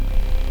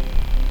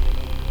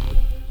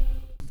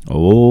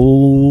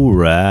All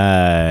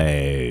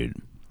right.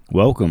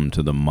 Welcome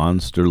to the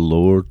Monster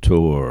Lore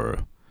Tour.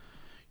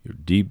 Your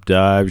deep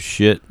dive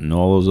shit and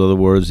all those other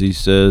words he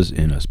says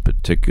in a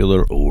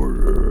particular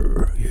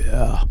order.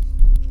 Yeah.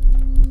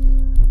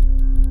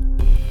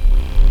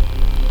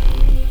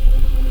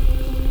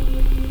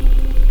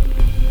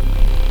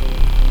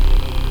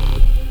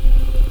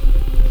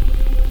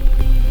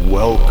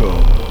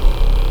 Welcome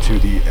to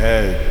the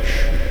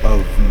edge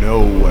of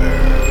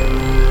nowhere.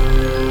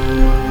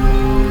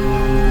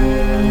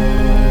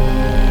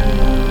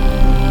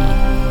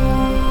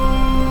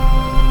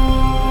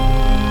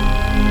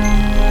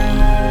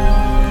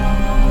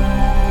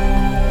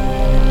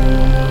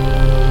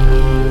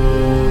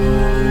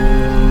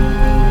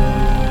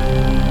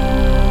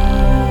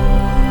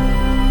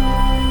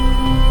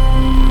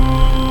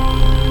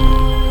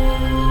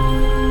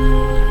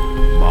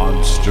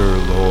 Monster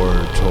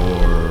Lore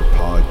Tour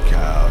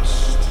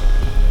Podcast.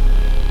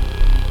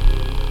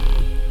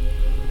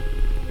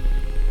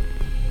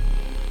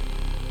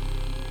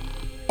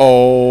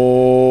 All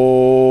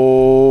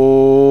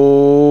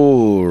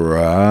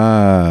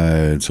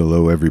right.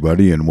 Hello,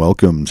 everybody, and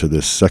welcome to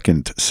this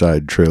second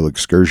Side Trail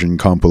Excursion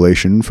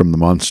compilation from the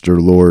Monster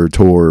Lore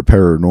Tour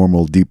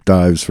Paranormal Deep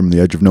Dives from the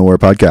Edge of Nowhere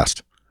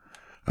podcast.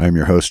 I'm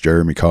your host,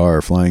 Jeremy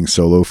Carr, flying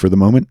solo for the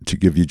moment to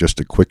give you just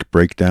a quick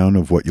breakdown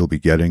of what you'll be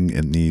getting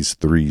in these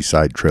three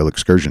Side Trail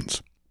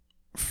excursions.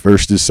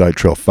 First is Side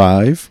Trail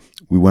 5.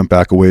 We went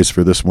back a ways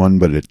for this one,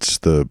 but it's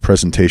the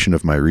presentation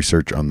of my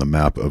research on the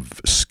map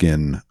of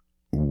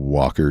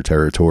Skinwalker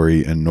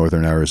territory in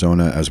northern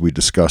Arizona, as we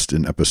discussed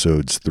in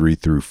episodes 3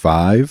 through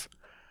 5.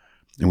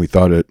 And we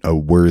thought it a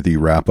worthy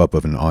wrap-up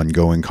of an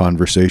ongoing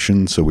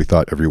conversation, so we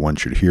thought everyone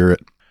should hear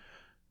it.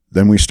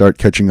 Then we start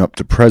catching up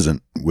to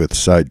present with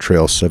Side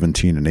Trail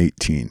 17 and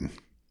 18.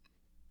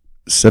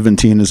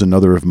 17 is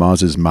another of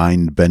Maz's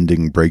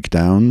mind-bending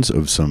breakdowns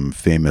of some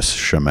famous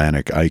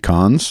shamanic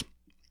icons.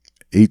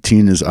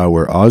 18 is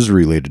our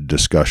Oz-related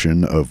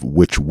discussion of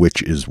which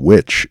witch is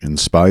which,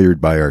 inspired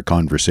by our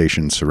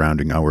conversation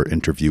surrounding our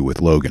interview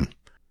with Logan.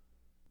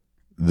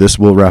 This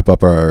will wrap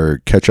up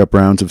our catch-up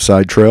rounds of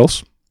Side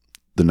Trails.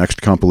 The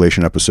next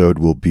compilation episode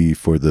will be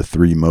for the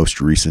three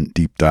most recent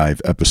deep dive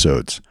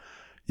episodes.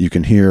 You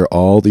can hear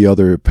all the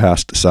other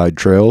past Side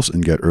Trails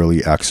and get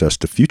early access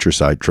to future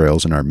Side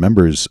Trails in our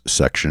members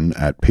section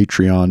at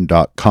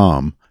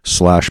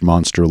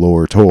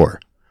patreon.com/monsterloretour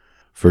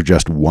for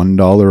just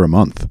 $1 a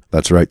month.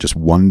 That's right, just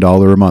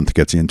 $1 a month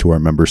gets you into our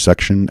members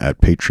section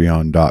at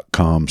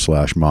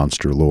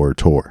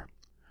patreon.com/monsterloretour.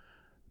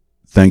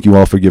 Thank you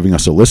all for giving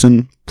us a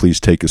listen. Please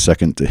take a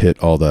second to hit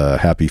all the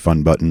happy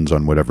fun buttons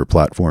on whatever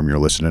platform you're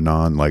listening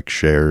on, like,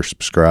 share,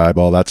 subscribe,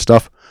 all that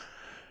stuff.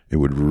 It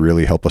would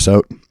really help us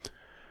out.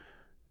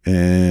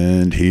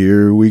 And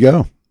here we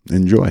go.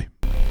 Enjoy.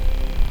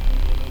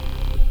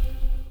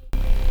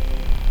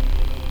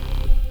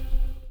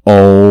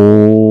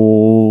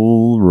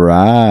 All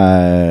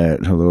right.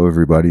 Hello,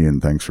 everybody,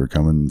 and thanks for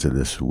coming to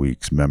this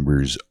week's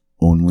members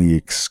only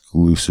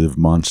exclusive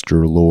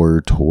Monster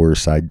Lore Tour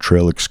Side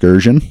Trail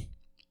excursion.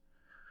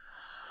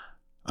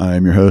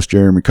 I'm your host,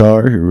 Jeremy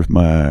Carr, here with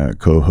my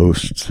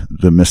co-host,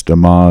 the Mr.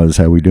 Maz.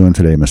 How we doing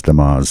today, Mr.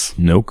 Maz?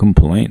 No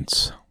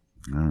complaints.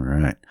 All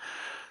right.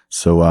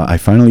 So I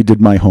finally did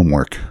my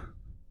homework.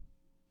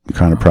 I'm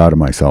kind of proud of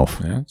myself.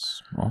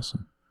 That's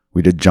awesome.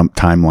 We did jump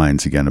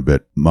timelines again a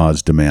bit.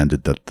 Maz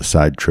demanded that the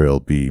Side Trail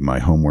be my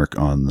homework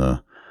on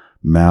the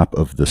map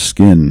of the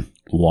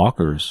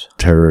Skinwalkers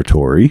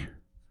territory.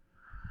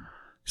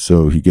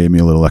 So he gave me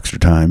a little extra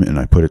time, and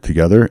I put it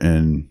together,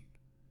 and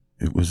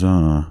it was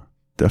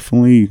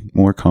definitely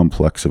more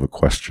complex of a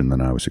question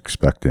than I was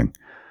expecting.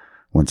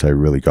 Once I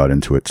really got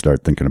into it,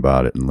 started thinking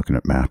about it and looking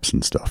at maps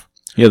and stuff.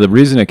 Yeah, the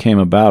reason it came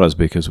about is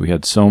because we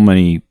had so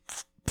many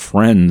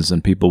friends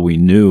and people we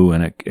knew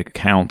and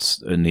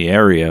accounts in the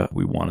area.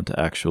 We wanted to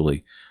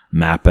actually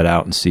map it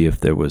out and see if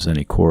there was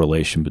any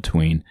correlation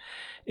between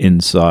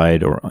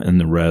inside or in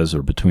the res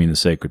or between the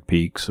sacred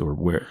peaks or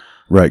where.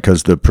 Right,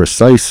 because the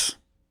precise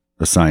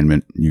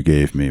assignment you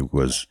gave me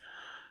was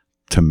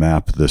to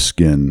map the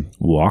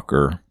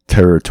Skinwalker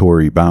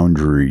territory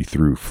boundary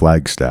through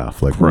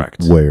Flagstaff. Like,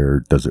 correct.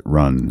 Where does it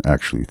run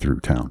actually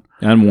through town?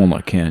 And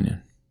Walnut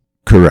Canyon.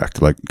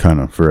 Correct, like kind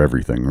of for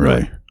everything,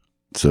 really. Right.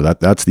 So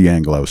that's the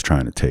angle I was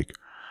trying to take.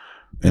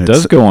 And it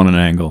does go on an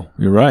angle.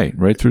 You're right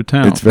through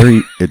town. It's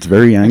very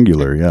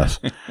angular, yes.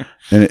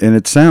 And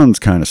it sounds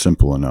kind of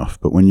simple enough,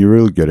 but when you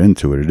really get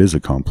into it, it is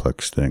a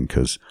complex thing,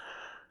 because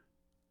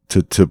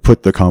to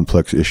put the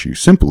complex issue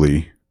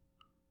simply,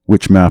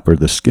 which map are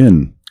the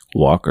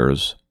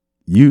Skinwalkers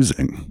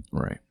using?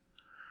 Right.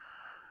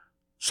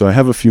 So I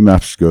have a few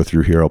maps to go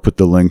through here. I'll put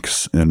the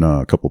links in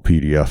a couple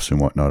PDFs and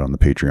whatnot on the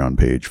Patreon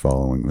page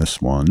following this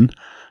one,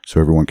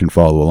 so everyone can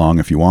follow along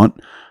if you want.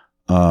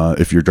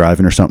 If you're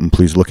driving or something,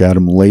 please look at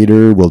them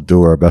later. We'll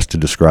do our best to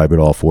describe it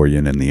all for you,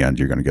 and in the end,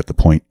 you're going to get the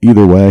point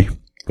either way.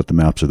 But the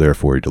maps are there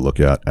for you to look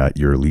at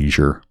your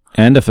leisure.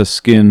 And if a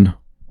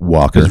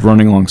Skinwalker is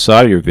running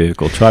alongside of your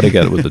vehicle, try to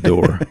get it with the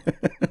door.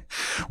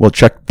 Well,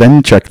 check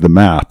the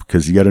map,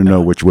 because you got to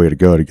know which way to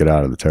go to get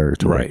out of the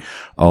territory. Right.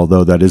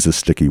 Although that is a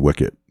sticky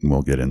wicket, and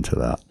we'll get into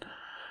that.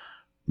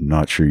 I'm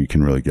not sure you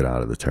can really get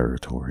out of the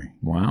territory.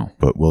 Wow.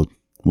 But we'll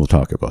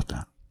talk about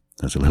that.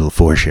 That's a little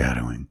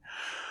foreshadowing.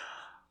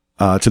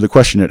 To the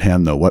question at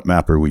hand, though, what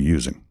map are we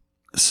using?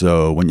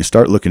 So when you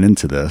start looking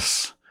into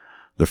this,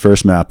 the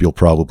first map you'll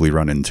probably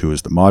run into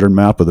is the modern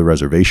map of the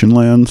reservation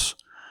lands.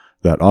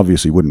 That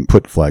obviously wouldn't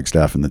put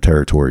Flagstaff in the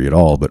territory at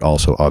all, but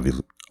also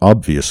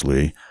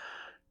obviously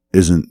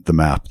isn't the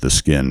map the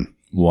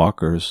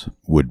Skinwalkers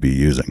would be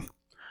using.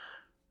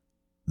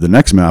 The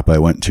next map I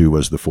went to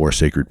was the 4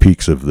 sacred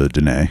peaks of the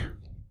Dene,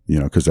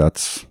 because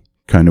that's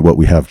kind of what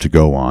we have to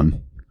go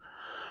on.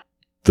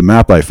 The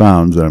map I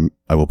found that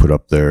I will put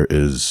up there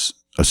is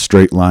a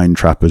straight line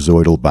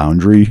trapezoidal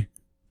boundary,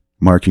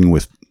 marking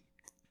with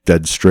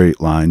dead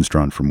straight lines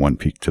drawn from one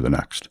peak to the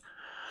next.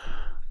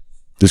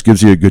 This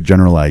gives you a good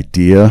general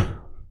idea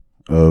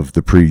of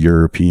the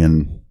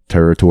pre-European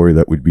territory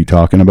that we'd be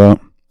talking about.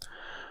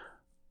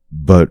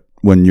 But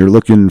when you're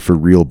looking for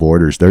real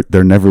borders,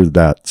 they're never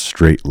that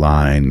straight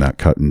line, that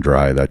cut and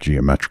dry, that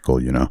geometrical,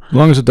 As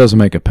long as it doesn't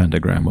make a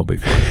pentagram, we'll be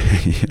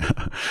fine.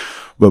 Yeah.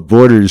 But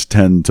borders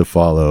tend to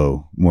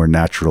follow more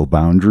natural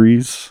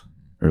boundaries,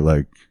 or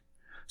like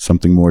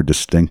something more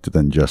distinct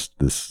than just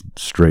this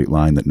straight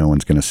line that no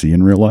one's going to see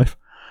in real life.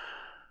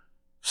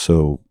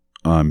 So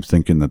I'm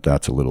thinking that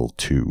that's a little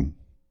too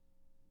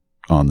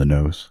on the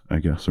nose, I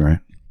guess, right?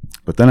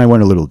 But then I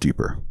went a little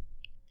deeper,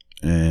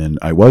 and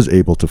I was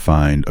able to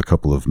find a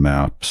couple of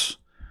maps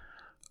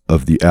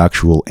of the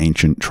actual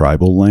ancient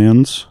tribal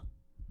lands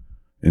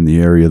in the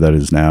area that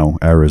is now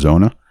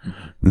Arizona.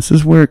 Mm-hmm. This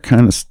is where it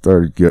kind of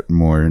started getting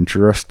more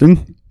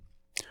interesting.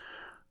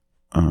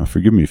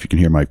 Forgive me if you can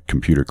hear my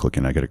computer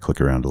clicking. I got to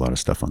click around a lot of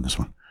stuff on this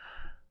one.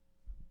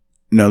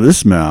 Now,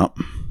 this map,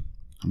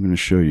 I'm going to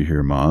show you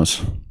here,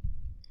 Maz.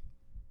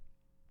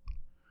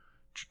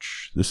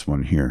 This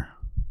one here.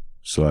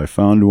 So I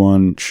found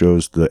one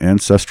shows the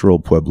ancestral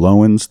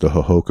Puebloans, the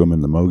Hohokam,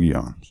 and the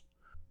Mogollons.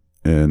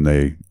 And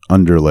they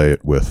underlay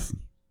it with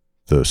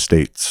the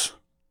states,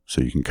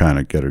 so you can kind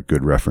of get a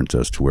good reference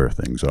as to where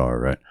things are,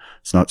 right?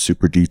 It's not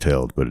super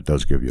detailed, but it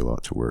does give you a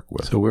lot to work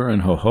with. So we're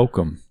in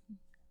Hohokam.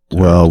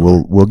 Well,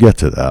 we'll get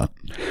to that.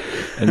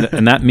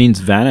 And that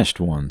means vanished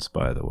ones,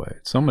 by the way.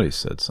 Somebody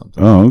said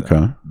something. Oh, like okay.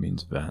 That. It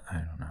means I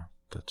don't know.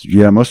 That's true.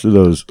 Yeah, most of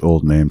those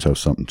old names have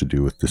something to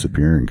do with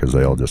disappearing because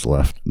they all just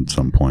left at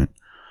some point.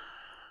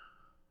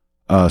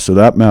 So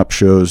that map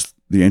shows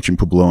the ancient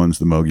Puebloans,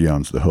 the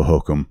Mogollons, the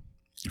Hohokam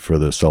for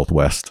the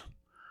southwest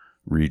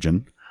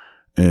region.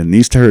 And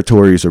these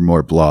territories are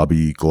more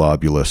blobby,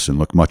 globulous, and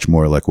look much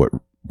more like what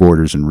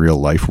borders in real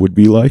life would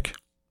be like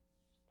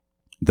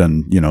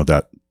than,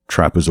 that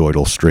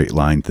trapezoidal straight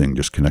line thing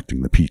just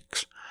connecting the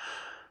peaks.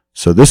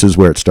 So this is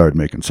where it started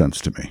making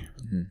sense to me.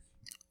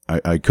 Mm-hmm.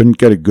 I couldn't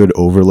get a good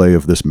overlay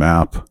of this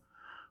map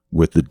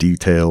with the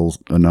details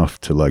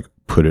enough to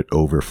put it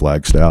over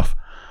Flagstaff,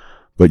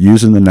 but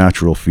using the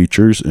natural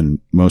features, and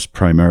most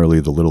primarily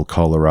the little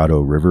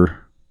Colorado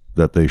River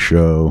that they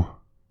show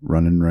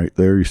running right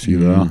there, you see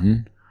mm-hmm.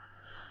 that?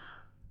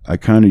 I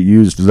kind of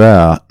used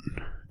that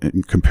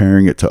and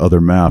comparing it to other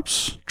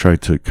maps,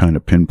 tried to kind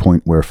of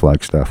pinpoint where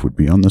Flagstaff would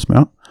be on this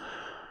map.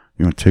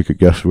 You want to take a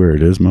guess where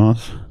it is,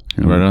 Moss?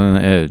 Right on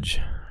the edge.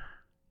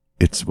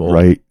 It's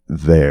right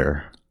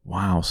there.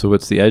 Wow. So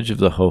it's the edge of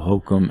the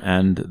Hohokam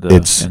and the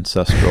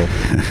ancestral.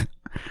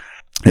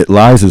 It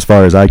lies, as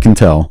far as I can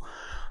tell,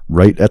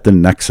 right at the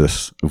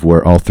nexus of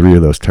where all three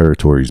of those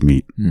territories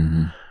meet.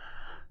 Mm-hmm.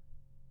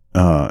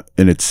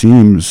 And it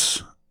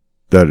seems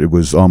that it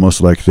was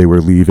almost like they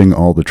were leaving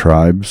all the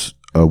tribes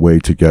a way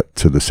to get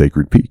to the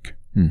sacred peak.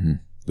 Mm-hmm.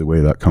 The way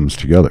that comes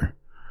together.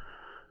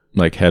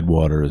 Like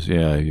headwaters,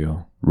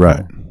 yeah.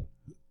 Right.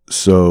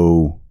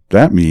 So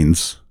that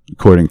means,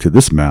 according to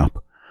this map,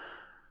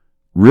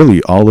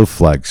 really all of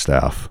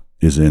Flagstaff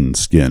is in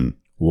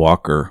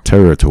Skinwalker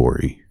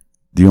territory.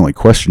 The only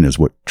question is,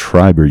 what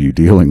tribe are you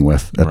dealing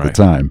with at the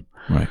time?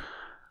 Right.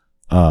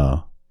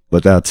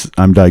 But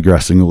I'm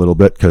digressing a little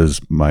bit because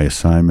my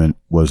assignment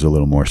was a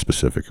little more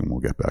specific, and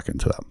we'll get back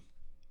into that.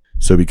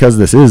 So because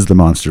this is the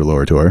Monster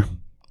Lore Tour,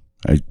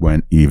 I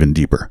went even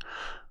deeper.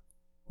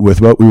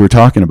 With what we were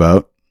talking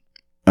about,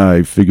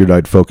 I figured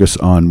I'd focus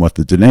on what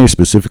the Dene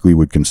specifically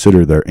would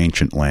consider their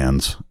ancient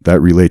lands.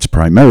 That relates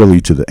primarily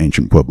to the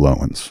ancient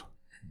Puebloans.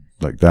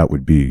 That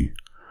would be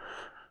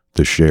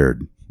the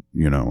shared,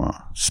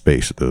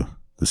 space, the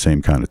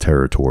same kind of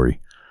territory.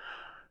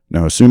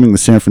 Now, assuming the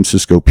San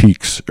Francisco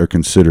Peaks are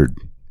considered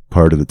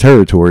part of the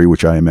territory,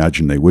 which I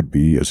imagine they would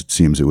be, as it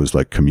seems it was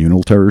like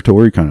communal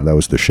territory, kind of that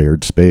was the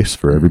shared space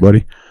for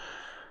everybody,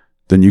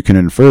 then you can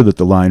infer that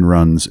the line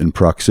runs in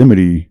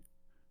proximity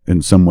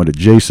and somewhat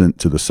adjacent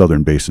to the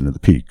southern basin of the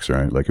peaks,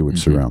 right? Like it would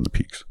mm-hmm. surround the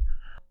peaks.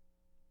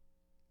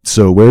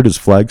 So where does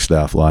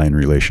Flagstaff lie in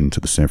relation to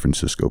the San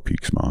Francisco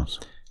Peaks, Moss?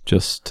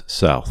 Just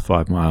south,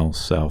 5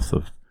 miles south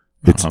of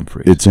Mount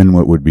Humphreys. It's in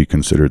what would be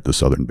considered the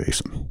southern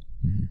basin.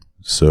 Mm-hmm.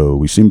 So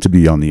we seem to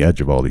be on the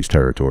edge of all these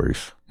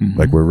territories.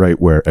 Mm-hmm. We're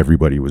right where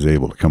everybody was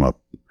able to come up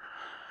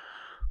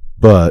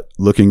But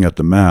looking at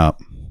the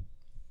map,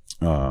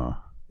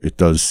 it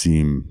does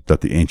seem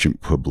that the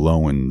ancient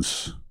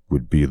Puebloans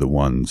would be the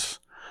ones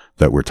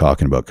that we're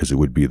talking about, because it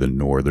would be the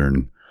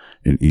northern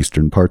and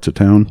eastern parts of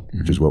town,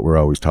 which is what we're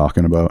always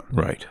talking about.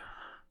 Right.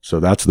 So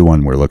that's the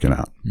one we're looking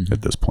at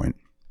this point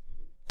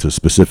to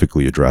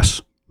specifically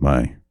address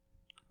my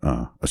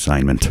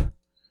assignment.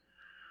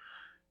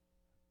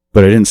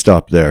 But I didn't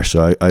stop there.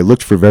 So I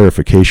looked for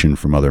verification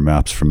from other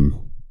maps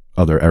from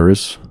other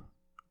eras.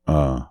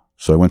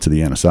 So I went to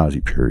the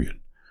Anasazi period.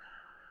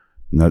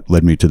 And that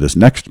led me to this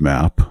next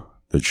map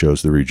that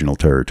shows the regional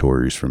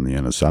territories from the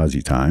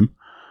Anasazi time.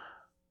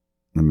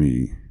 Let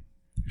me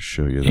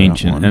show you that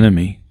Ancient one.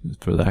 enemy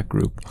for that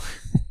group.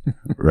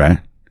 Right.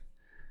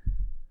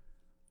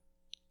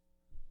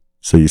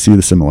 So you see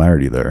the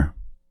similarity there.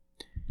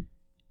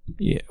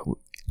 Yeah.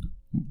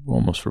 We're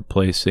almost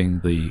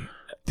replacing the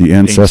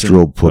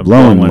ancestral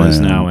Puebloan land is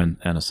now in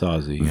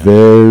Anasazi. Yeah.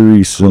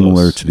 Very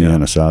similar Close, to the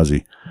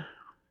Anasazi.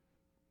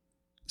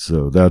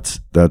 So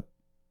that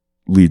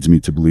leads me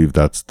to believe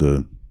that's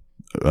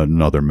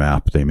another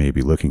map they may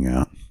be looking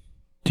at.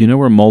 Do you know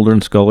where Mulder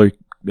and Scully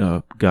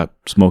got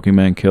Smoking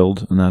Man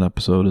killed in that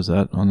episode? Is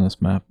that on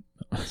this map?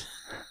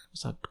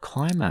 Was that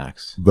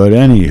climax? But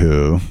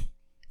anywho,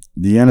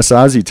 the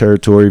Anasazi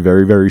territory,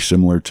 very, very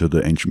similar to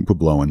the ancient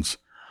Puebloans,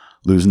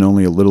 losing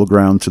only a little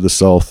ground to the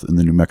south in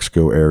the New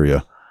Mexico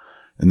area.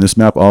 And this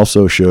map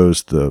also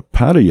shows the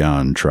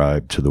Patayan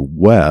tribe to the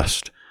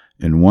west.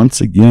 And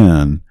once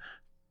again,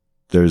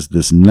 there's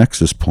this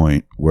nexus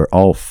point where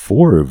all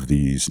four of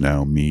these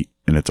now meet,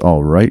 and it's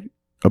all right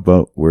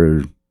about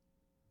where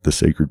the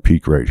sacred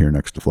peak right here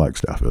next to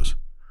Flagstaff is.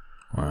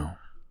 Wow.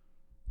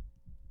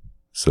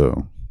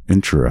 So,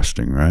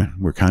 interesting, right?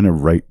 We're kind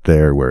of right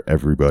there where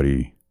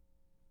everybody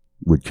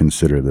would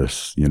consider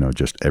this,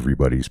 just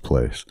everybody's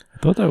place. I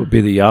thought that would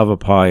be the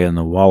Yavapai and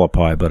the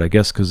Wallapai, but I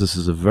guess because this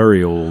is a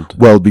very old,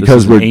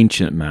 because we're an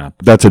ancient map.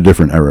 That's a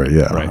different era,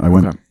 yeah. Right. I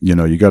went,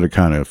 you got to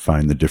kind of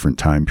find the different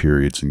time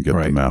periods and get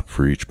the map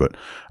for each. But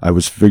I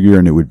was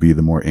figuring it would be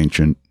the more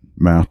ancient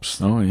maps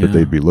that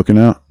they'd be looking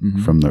at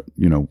from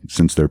the,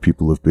 since their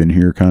people have been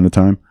here kind of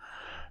time.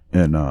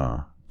 And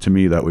to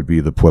me, that would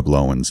be the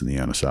Puebloans and the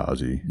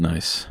Anasazi.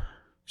 Nice.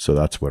 So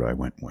that's what I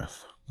went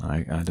with.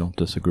 I don't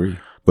disagree.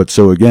 But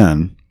so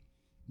again,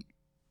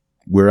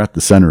 we're at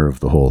the center of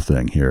the whole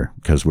thing here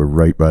because we're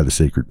right by the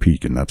sacred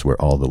peak, and that's where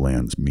all the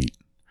lands meet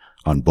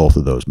on both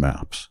of those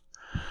maps.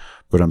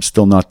 But I'm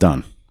still not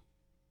done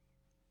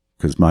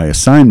because my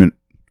assignment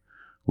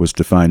was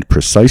to find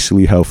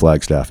precisely how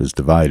Flagstaff is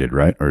divided,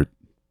 right? Or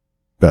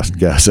best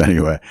guess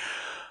anyway.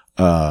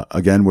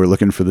 Again, we're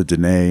looking for the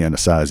Dene,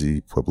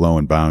 Anasazi,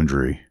 Puebloan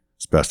boundary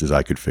as best as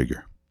I could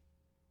figure.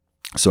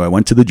 So I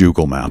went to the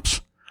Jugal maps,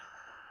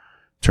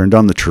 turned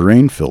on the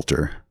terrain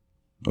filter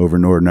over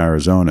northern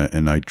Arizona,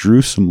 and I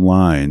drew some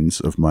lines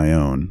of my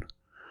own.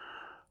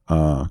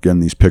 Again,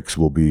 these pics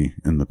will be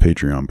in the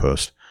Patreon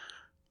post.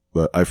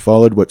 But I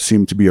followed what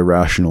seemed to be a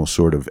rational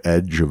sort of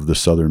edge of the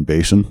southern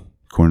basin,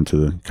 according to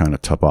the kind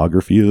of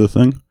topography of the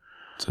thing.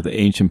 So the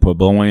ancient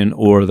Puebloan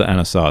or the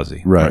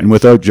Anasazi. Right. And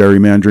without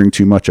gerrymandering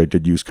too much, I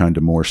did use kind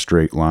of more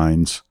straight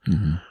lines,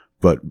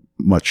 but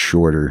much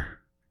shorter,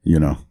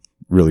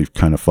 really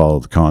kind of follow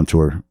the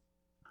contour.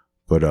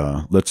 But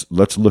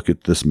let's look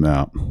at this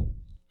map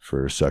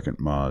for a second,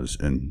 Maz,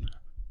 and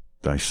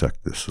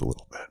dissect this a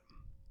little bit.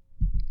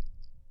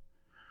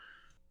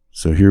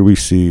 So here we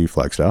see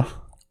Flagstaff.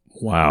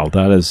 Wow,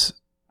 that is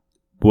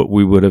what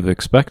we would have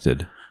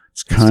expected.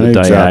 It's kind of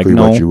exactly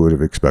what you would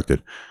have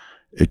expected.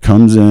 It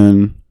comes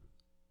in,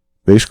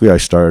 basically I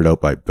started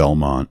out by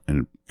Belmont,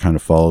 and it kind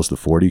of follows the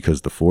 40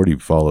 because the 40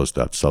 follows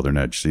that southern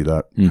edge. See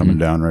that coming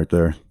down right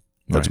there?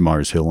 That's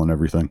Mars Hill and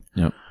everything.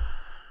 Yep.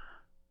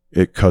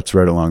 It cuts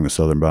right along the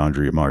southern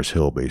boundary of Mars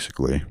Hill,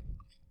 basically,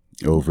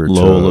 over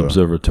Lowell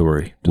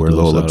Observatory, where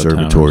Lowell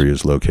Observatory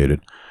is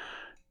located.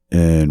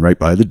 And right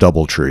by the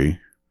Doubletree,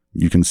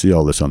 you can see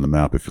all this on the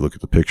map if you look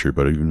at the picture,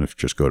 but even if you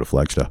just go to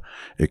Flagstaff,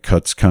 it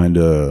cuts kind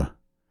of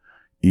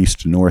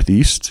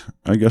east-northeast,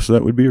 I guess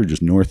that would be, or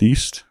just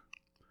northeast.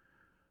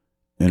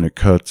 And it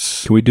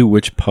cuts... Can we do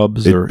which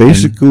pubs? It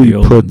basically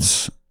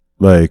puts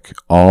like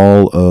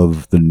all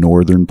of the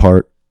northern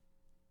part,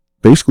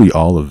 basically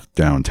all of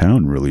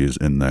downtown really is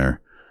in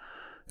there.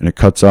 And it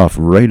cuts off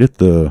right at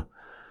the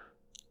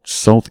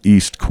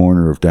southeast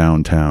corner of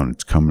downtown.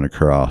 It's coming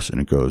across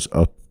and it goes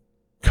up,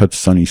 cuts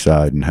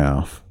Sunnyside in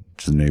half,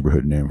 which is the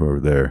neighborhood name over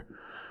there.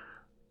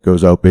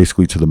 Goes out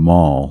basically to the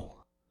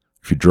mall.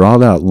 If you draw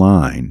that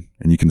line,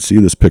 and you can see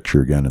this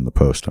picture again in the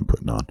post I'm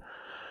putting on,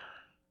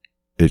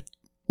 it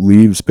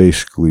leaves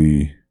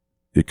basically,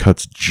 it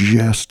cuts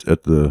just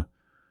at the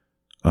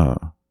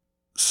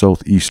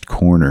southeast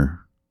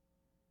corner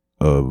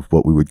of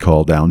what we would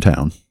call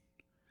downtown,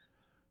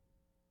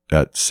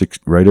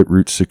 right at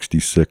Route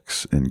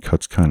 66, and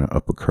cuts kind of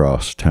up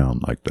across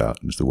town like that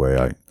is the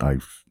way I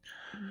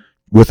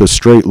with a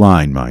straight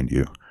line, mind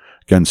you.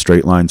 Again,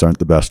 straight lines aren't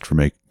the best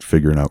for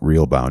figuring out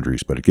real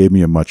boundaries, but it gave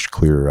me a much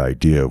clearer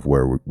idea of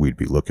where we'd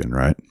be looking,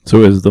 right?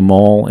 So is the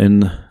mall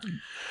in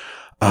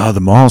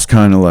The mall's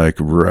kind of like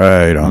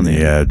right on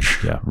the edge.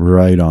 Yeah.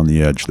 Right on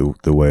the edge,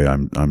 the way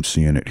I'm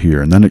seeing it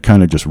here. And then it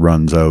kind of just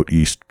runs out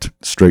east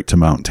straight to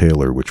Mount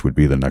Taylor, which would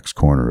be the next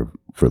corner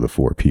for the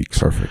Four Peaks.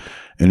 Perfect.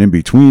 And in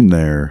between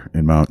there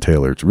and Mount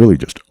Taylor, it's really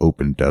just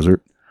open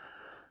desert.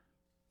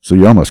 So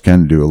you almost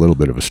can do a little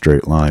bit of a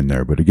straight line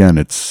there. But again,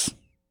 it's,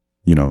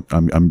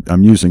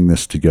 I'm using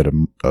this to get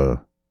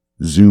a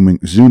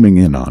zooming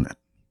in on it.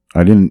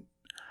 I didn't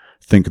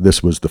think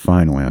this was the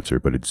final answer,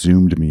 but it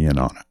zoomed me in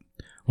on it.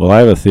 Well, I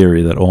have a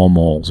theory that all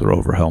moles are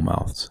over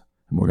hellmouths,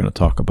 and we're going to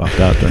talk about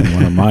that during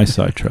one of my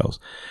side trails.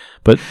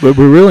 But we're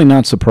really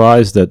not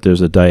surprised that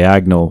there's a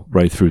diagonal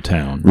right through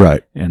town.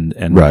 Right. And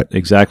right.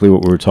 Exactly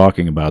what we were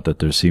talking about, that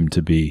there seemed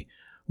to be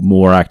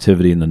more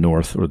activity in the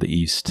north or the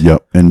east.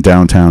 Yep. And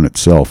downtown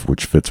itself,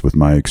 which fits with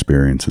my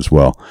experience as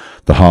well.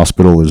 The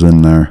hospital is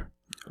in there.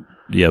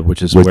 Yeah,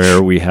 which is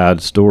where we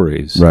had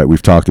stories. Right.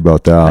 We've talked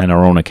about that. And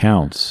our own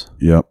accounts.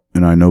 Yep.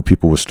 And I know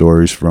people with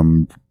stories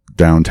from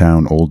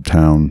downtown, Old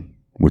Town,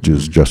 which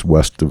is just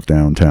west of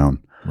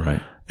downtown.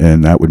 Right.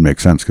 And that would make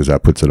sense because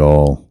that puts it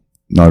all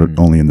not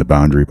only in the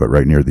boundary, but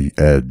right near the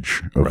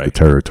edge of the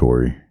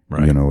territory.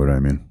 Right. You know what I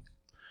mean?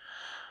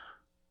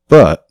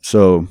 But,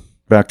 so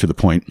back to the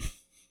point.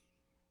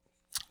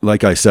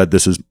 Like I said,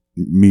 this is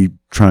me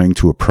trying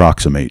to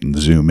approximate and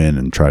zoom in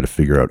and try to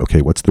figure out,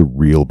 okay, what's the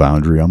real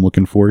boundary I'm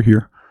looking for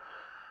here?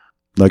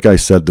 Like I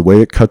said, the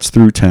way it cuts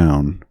through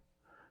town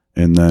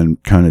and then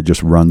kind of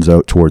just runs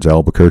out towards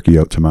Albuquerque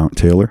out to Mount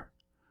Taylor.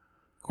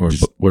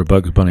 Where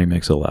Bugs Bunny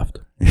makes a left.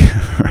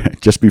 Right.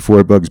 Just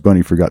before Bugs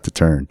Bunny forgot to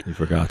turn. He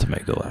forgot to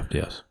make the left,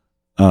 yes.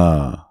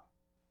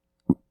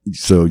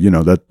 So,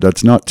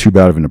 that's not too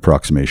bad of an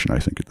approximation, I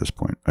think, at this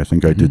point. I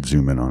think I did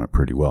zoom in on it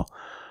pretty well.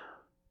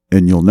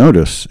 And you'll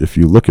notice, if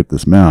you look at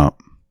this map,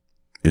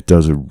 it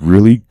does a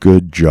really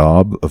good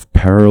job of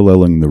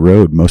paralleling the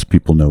road most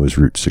people know as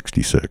Route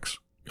 66.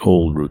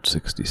 Old Route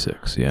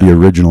 66, yeah. The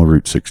original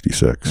Route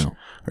 66. Yeah.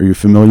 Are you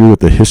familiar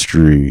with the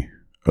history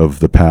of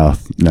the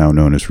path now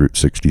known as Route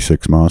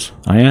 66, Moz?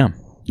 I am.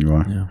 You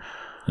are? Yeah.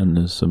 And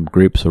there's some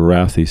Grapes of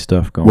Wrathy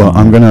stuff going on. Well,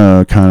 I'm going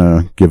to kind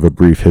of give a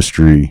brief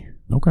history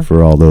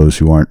for all those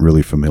who aren't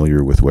really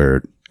familiar with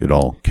where it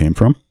all came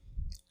from.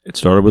 It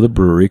started with a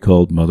brewery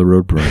called Mother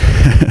Road Brewing.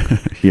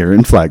 Here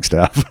in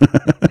Flagstaff.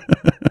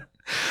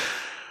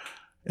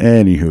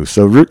 Anywho,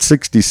 so Route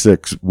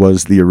 66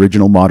 was the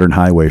original modern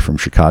highway from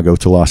Chicago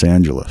to Los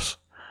Angeles.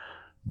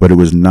 But it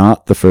was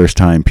not the first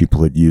time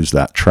people had used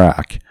that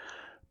track.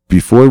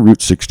 Before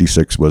Route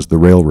 66 was the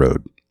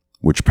railroad,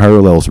 which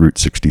parallels Route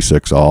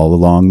 66 all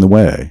along the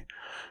way.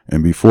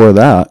 And before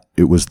that,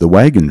 it was the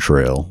wagon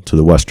trail to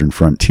the western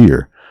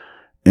frontier.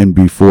 And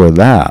before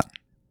that,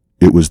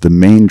 it was the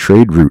main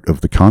trade route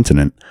of the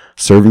continent,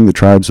 serving the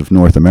tribes of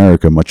North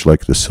America, much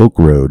like the Silk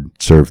Road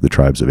served the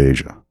tribes of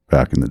Asia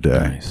back in the day,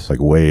 nice. Like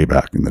way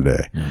back in the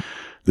day. Yeah.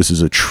 This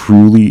is a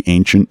truly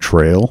ancient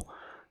trail.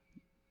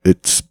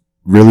 It's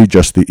really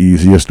just the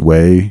easiest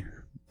way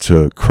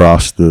to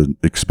cross the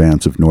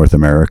expanse of North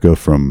America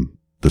from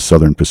the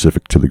southern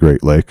Pacific to the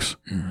Great Lakes.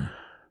 Mm-hmm.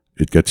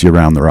 It gets you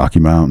around the Rocky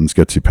Mountains,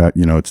 gets you,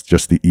 it's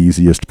just the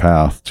easiest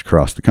path to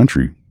cross the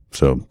country.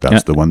 So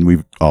that's the one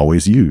we've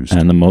always used.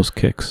 And the most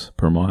kicks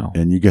per mile.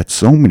 And you get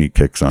so many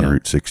kicks on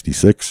Route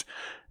 66.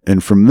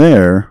 And from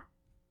there,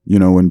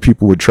 when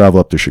people would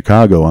travel up to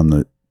Chicago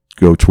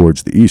go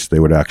towards the east, they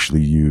would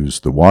actually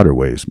use the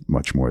waterways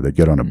much more. They'd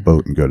get on a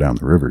boat and go down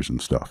the rivers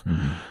and stuff.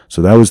 Mm-hmm.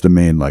 So that was the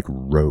main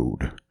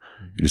road.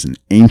 It is an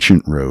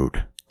ancient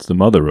road. It's the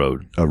Mother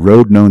Road. A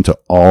road known to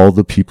all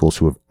the peoples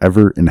who have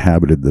ever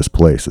inhabited this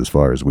place, as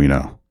far as we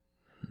know.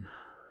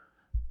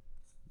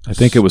 I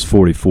think it was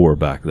 44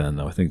 back then,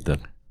 though. I think that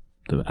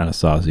the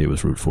Anasazi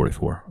was Route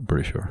 44. I'm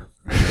pretty sure.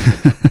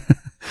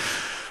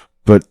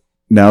 But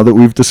now that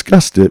we've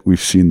discussed it,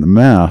 we've seen the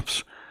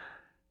maps,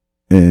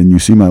 and you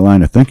see my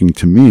line of thinking,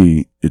 to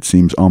me, it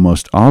seems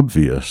almost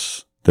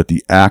obvious that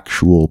the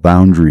actual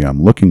boundary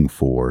I'm looking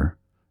for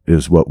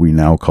is what we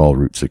now call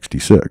Route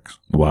 66.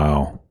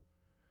 Wow.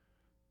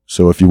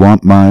 So if you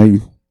want my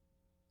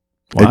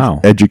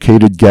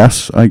educated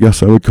guess, I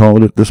guess I would call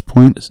it at this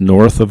point. It's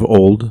north of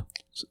Old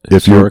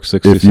Historic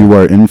 66. If you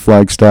are in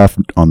Flagstaff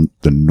on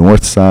the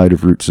north side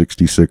of Route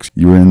 66,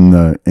 you're in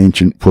the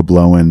ancient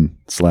Puebloan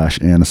 /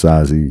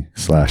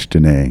 Anasazi /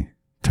 Dene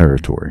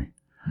territory,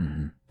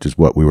 which is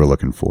what we were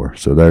looking for.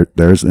 So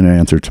there's an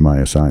answer to my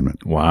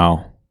assignment.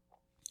 Wow.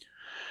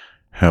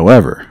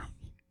 However,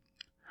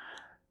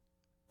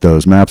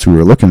 those maps we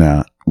were looking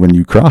at, when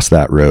you cross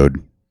that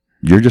road,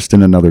 you're just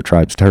in another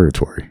tribe's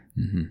territory.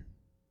 Mm-hmm.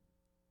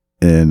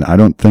 And I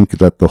don't think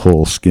that the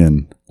whole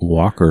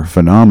Skinwalker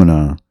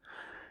phenomena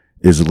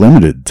is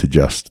limited to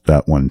just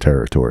that one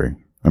territory.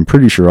 I'm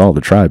pretty sure all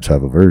the tribes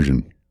have a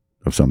version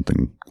of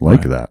something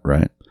like that,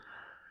 right?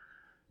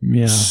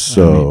 Yeah.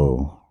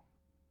 So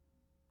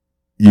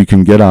you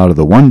can get out of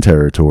the one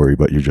territory,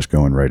 but you're just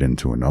going right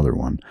into another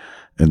one.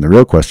 And the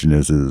real question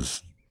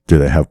is do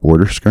they have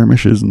border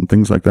skirmishes and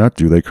things like that?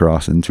 Do they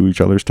cross into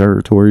each other's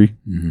territory?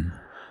 Mm-hmm.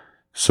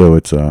 So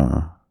it's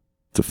a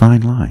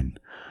fine line.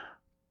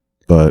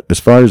 But as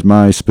far as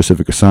my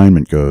specific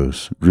assignment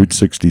goes, Route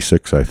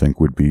 66, I think,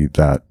 would be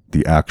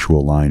the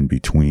actual line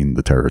between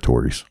the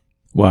territories.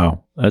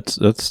 Wow,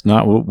 that's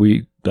not what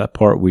that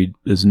part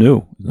is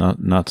new.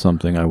 Not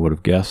something I would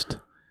have guessed.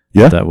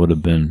 Yeah, that would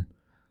have been,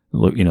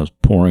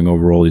 poring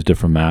over all these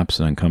different maps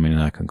and then coming to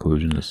that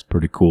conclusion is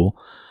pretty cool.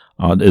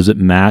 Does it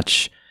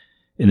match?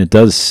 And it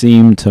does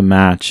seem to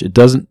match. It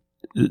doesn't.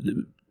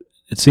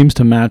 It seems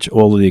to match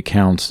all of the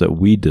accounts that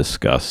we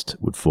discussed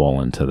would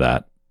fall into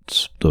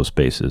those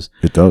spaces.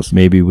 It does.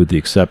 Maybe with the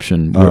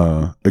exception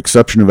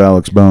of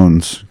Alex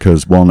Bones,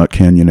 because Walnut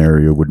Canyon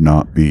area would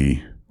not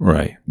be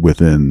right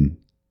within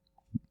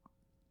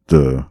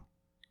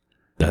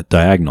that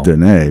diagonal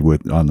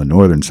Dene on the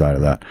northern side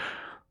of that.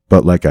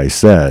 But like I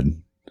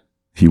said,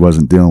 he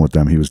wasn't dealing with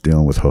them. He was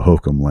dealing with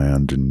Hohokam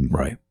land, and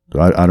right.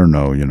 I don't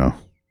know,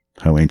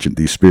 how ancient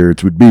these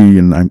spirits would be,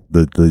 and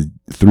the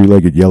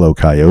three-legged yellow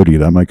coyote,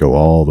 that might go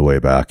all the way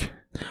back.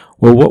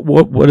 Well,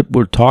 what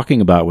we're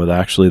talking about with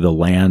actually the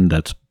land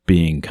that's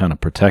being kind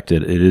of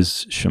protected, it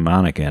is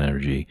shamanic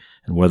energy,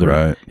 and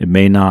whether it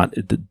may not,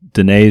 the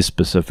Dene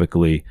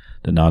specifically,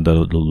 the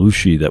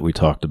Nadalushi that we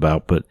talked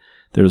about, but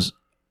there's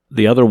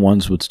the other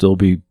ones would still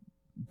be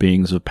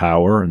beings of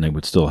power, and they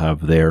would still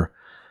have their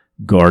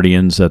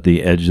guardians at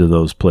the edge of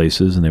those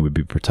places, and they would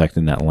be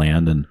protecting that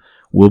land. And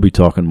we'll be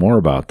talking more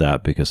about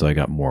that because I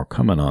got more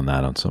coming on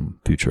that on some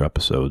future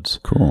episodes.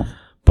 Cool.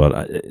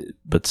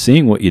 But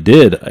seeing what you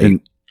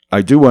did,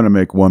 I do want to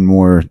make one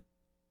more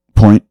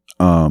point.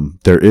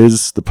 There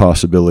is the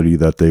possibility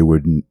that they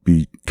wouldn't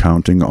be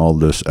counting all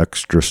this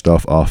extra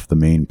stuff off the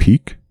main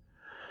peak,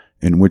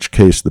 in which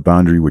case the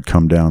boundary would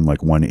come down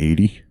like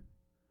 180.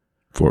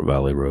 Fort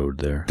Valley Road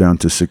there. Down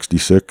to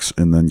 66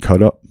 and then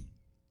cut up,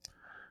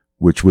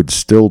 which would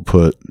still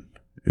put,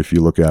 if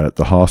you look at it,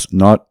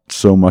 not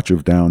so much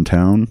of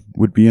downtown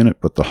would be in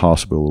it, but the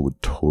hospital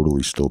would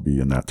totally still be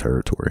in that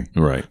territory.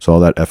 Right. So all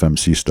that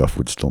FMC stuff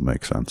would still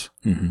make sense.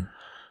 Mm-hmm.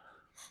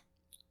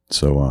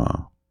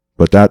 So,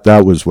 but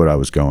that was what I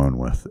was going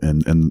with.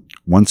 And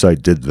once I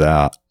did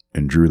that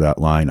and drew that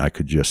line, I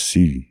could just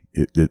see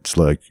it. It's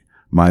like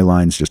my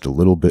line's just a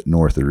little bit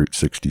north of Route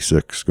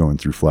 66 going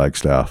through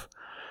Flagstaff.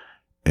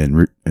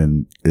 And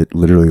it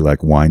literally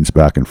like winds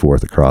back and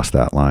forth across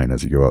that line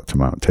as you go out to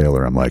Mount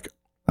Taylor. I'm like,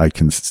 I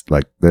can,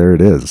 like, there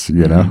it is,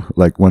 know?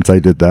 Like, once I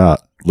did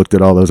that, looked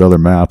at all those other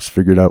maps,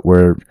 figured out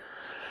where,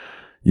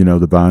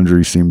 the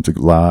boundary seemed to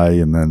lie,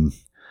 and then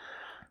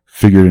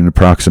figured an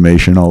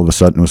approximation, all of a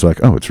sudden it was like,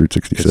 oh, it's Route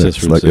 66.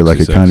 It's Route 66. Like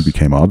it kind of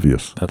became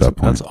obvious at that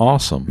point. That's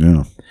awesome.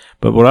 Yeah.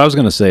 But what I was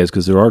going to say is,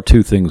 because there are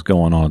two things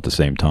going on at the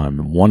same time,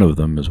 and one of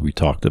them, as we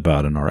talked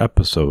about in our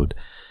episode,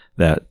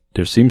 that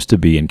there seems to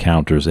be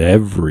encounters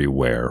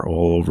everywhere,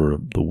 all over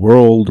the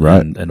world,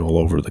 right, and all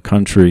over the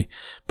country.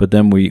 But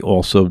then we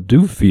also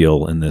do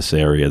feel in this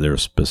area they're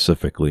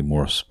specifically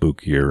more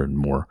spookier and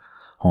more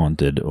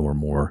haunted or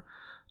more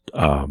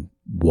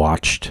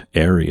watched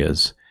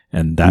areas.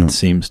 And that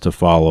seems to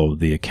follow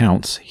the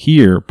accounts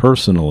here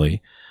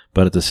personally.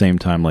 But at the same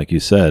time, like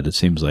you said, it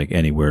seems like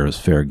anywhere is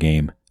fair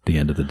game at the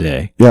end of the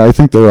day. Yeah, I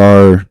think there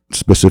are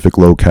specific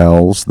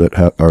locales that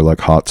are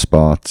like hot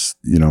spots.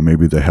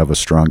 Maybe they have a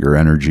stronger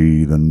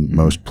energy than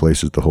most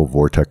places, the whole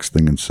vortex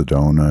thing in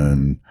Sedona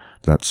and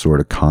that sort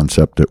of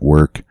concept at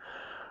work.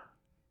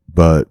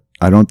 But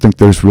I don't think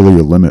there's really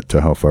a limit to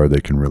how far they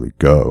can really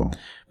go.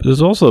 But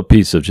there's also a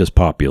piece of just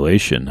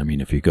population. I mean,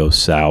 if you go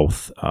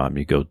south,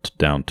 you go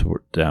down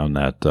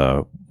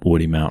that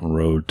Woody Mountain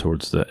Road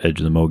towards the edge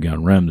of the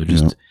Mogollon Rim, there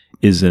just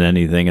isn't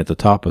anything at the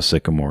top of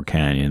Sycamore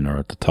Canyon or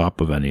at the top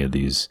of any of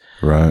these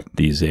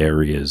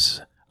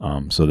areas.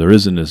 So there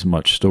isn't as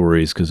much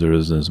stories because there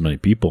isn't as many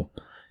people.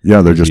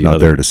 Yeah, they're just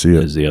not there to see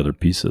it. Is the other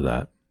piece of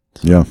that.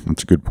 Yeah,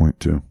 that's a good point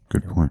too.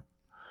 Good point.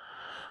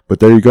 But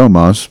there you go,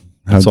 Maz.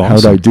 Awesome.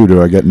 How'd I do?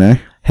 Do I get an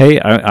A?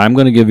 Hey, I'm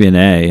going to give you an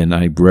A, and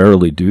I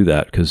rarely do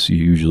that because you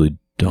usually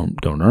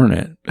don't earn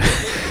it.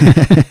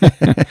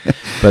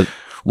 But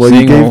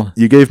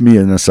you gave me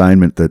an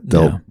assignment that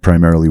dealt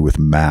primarily with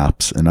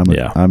maps, and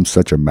I'm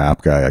such a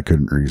map guy. I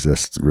couldn't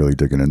resist really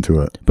digging into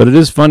it. But it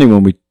is funny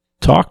when we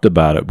talked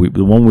about it.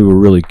 The one we were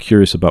really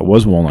curious about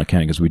was Walnut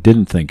Canyon because we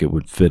didn't think it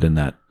would fit in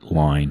that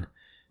line,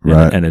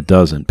 and it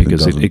doesn't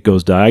because it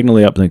goes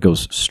diagonally up and it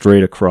goes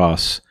straight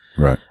across.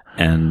 Right.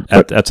 And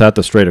that's at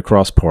the straight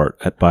across part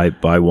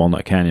by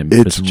Walnut Canyon.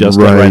 It's just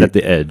right at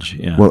the edge.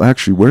 Yeah. Well,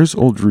 actually, where's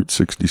old Route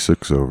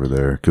 66 over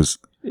there? Because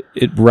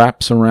it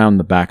wraps around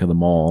the back of the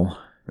mall.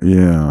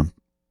 Yeah,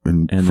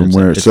 and from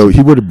where? So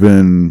he would have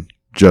been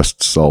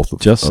just south of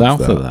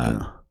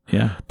that.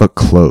 Yeah, but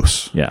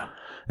close. Yeah.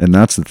 And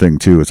that's the thing,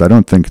 too, is I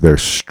don't think they're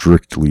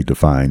strictly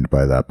defined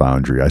by that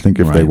boundary. I think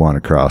if they want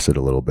to cross it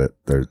a little bit,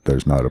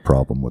 there's not a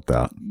problem with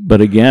that. But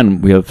again,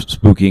 we have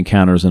spooky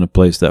encounters in a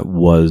place that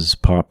was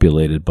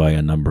populated by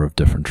a number of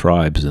different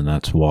tribes, and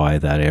that's why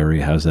that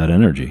area has that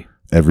energy.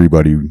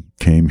 Everybody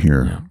came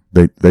here.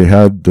 Yeah. They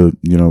had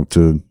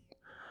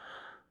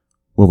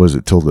what was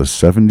it, till the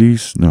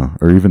 70s? No,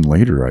 or even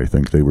later, I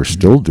think. They were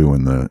still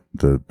doing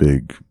the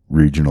big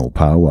regional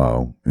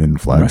powwow in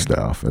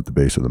Flagstaff at the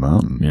base of the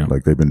mountain. Yeah.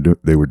 Like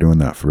they were doing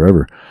that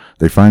forever.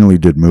 They finally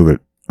did move it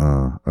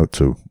out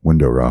to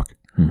Window Rock.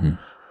 Mm-hmm.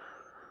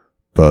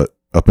 But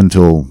up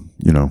until,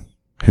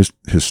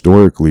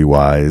 historically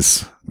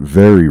wise,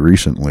 very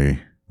recently,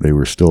 they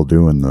were still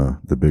doing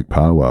the big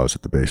powwows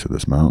at the base of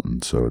this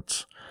mountain. So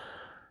it's,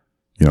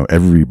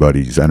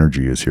 everybody's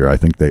energy is here. I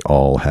think they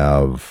all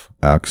have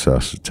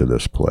access to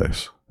this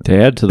place. To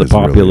add to the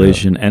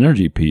population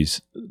energy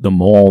piece, the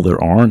mall,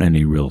 there aren't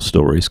any real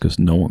stories because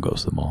no one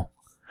goes to the mall.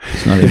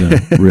 It's not even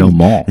a real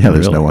mall. Yeah,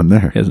 there's no one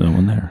there. There's no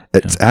one there.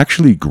 It's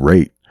actually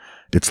great.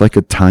 It's like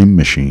a time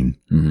machine.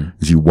 Mm-hmm.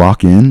 As you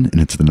walk in, and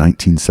it's the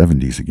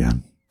 1970s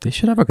again. They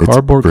should have a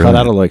cardboard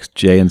cutout of like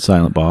Jay and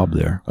Silent Bob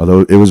there.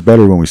 Although it was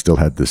better when we still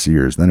had the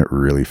Sears. Then it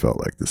really felt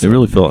like the 70s. It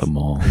really felt like a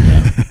mall.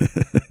 Yeah.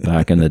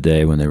 Back in the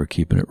day when they were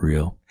keeping it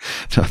real.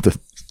 Not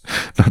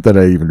that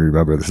I even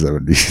remember the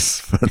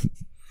 70s. But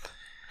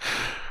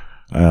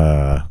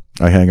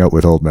I hang out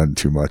with old men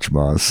too much,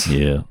 Moz.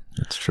 Yeah,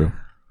 that's true.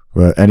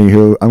 But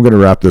anywho, I'm going to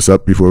wrap this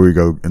up before we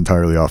go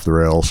entirely off the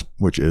rails,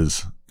 which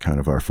is kind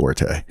of our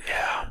forte.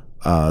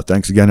 Yeah.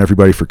 Thanks again,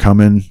 everybody, for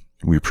coming.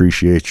 We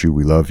appreciate you.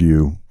 We love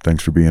you.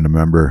 Thanks for being a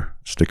member.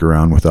 Stick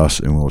around with us,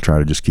 and we'll try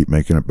to just keep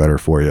making it better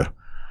for you.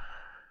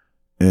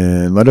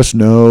 And let us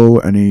know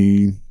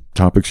any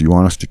topics you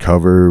want us to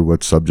cover,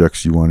 what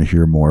subjects you want to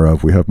hear more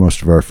of. We have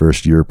most of our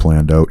first year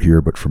planned out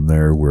here, but from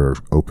there, we're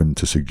open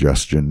to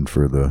suggestion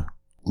for the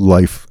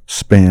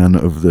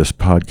lifespan of this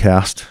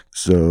podcast.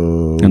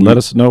 And let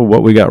us know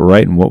what we got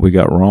right and what we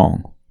got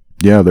wrong.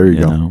 Yeah, there you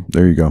go.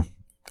 There you go.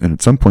 And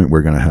at some point,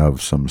 we're going to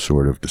have some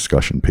sort of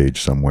discussion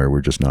page somewhere.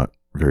 We're just not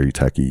very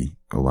techie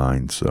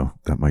aligned, so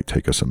that might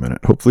take us a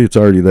minute. Hopefully it's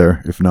already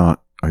there. If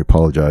not, I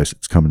apologize.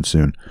 It's coming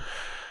soon.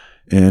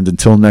 And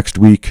until next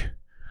week,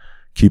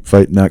 keep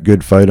fighting that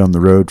good fight on the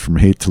road from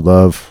hate to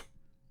love.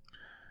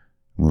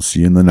 We'll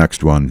see you in the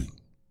next one.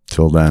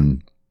 Till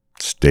then,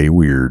 stay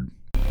weird.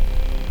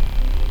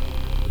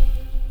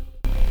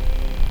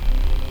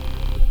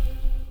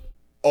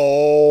 All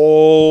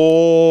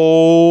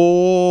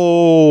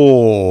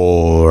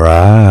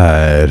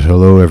right.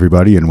 Hello,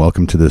 everybody, and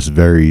welcome to this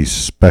very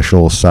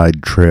special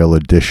side trail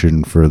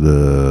edition for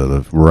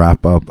the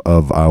wrap up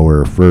of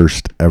our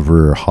first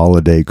ever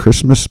holiday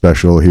Christmas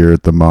special here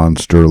at the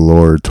Monster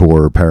Lore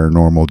Tour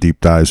Paranormal Deep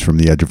Dives from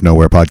the Edge of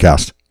Nowhere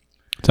podcast.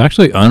 It's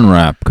actually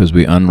unwrap because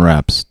we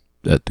unwraps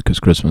because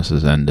Christmas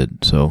has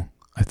ended. So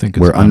I think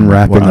we're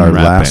unwrapping our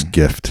last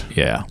gift.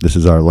 Yeah. This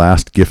is our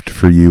last gift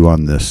for you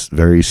on this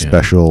very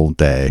special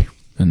day.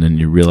 And then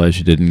you realize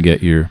you didn't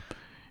get your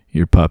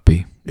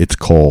puppy. It's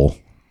Cole.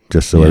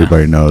 Just so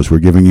everybody knows, we're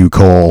giving you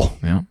Cole.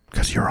 Yeah.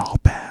 Because you're all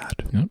bad.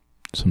 Yep.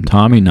 Some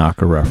Tommy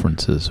Knocker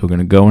references. We're going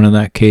to go into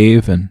that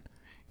cave and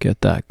get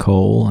that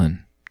Cole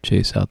and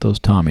chase out those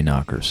Tommy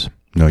Knockers.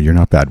 No, you're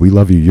not bad. We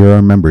love you. You're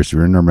our members.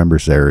 You're in our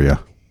members area.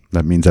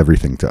 That means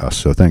everything to us.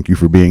 So thank you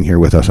for being here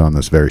with us on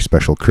this very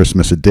special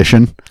Christmas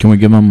edition. Can we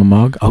give them a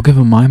mug? I'll give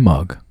them my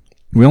mug.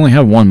 We only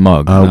have one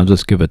mug. I'll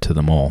just give it to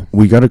them all.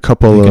 We got a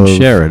couple We can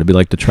share it. It'll be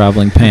like the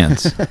traveling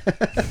pants.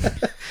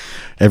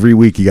 Every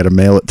week you got to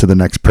mail it to the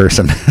next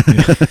person.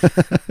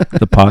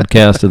 The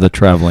podcast of the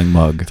traveling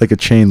mug. It's like a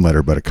chain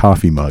letter, but a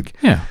coffee mug.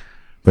 Yeah.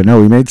 But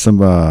no, we made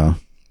some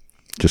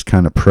just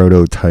kind of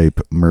prototype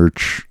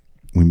merch.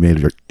 We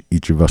made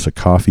each of us a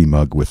coffee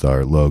mug with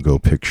our logo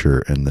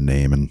picture and the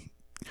name. And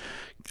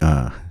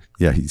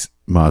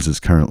Maz is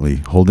currently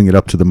holding it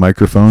up to the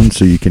microphone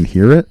so you can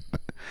hear it.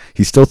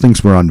 He still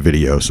thinks we're on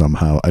video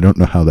somehow. I don't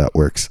know how that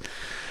works.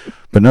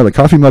 But no, the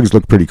coffee mugs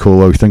look pretty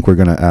cool. I think we're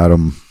going to add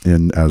them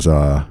in as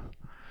a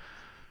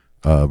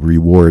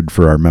reward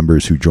for our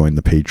members who join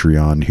the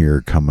Patreon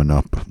here coming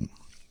up.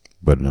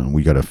 But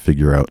we got to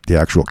figure out the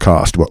actual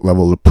cost, what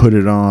level to put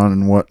it on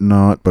and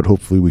whatnot. But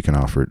hopefully we can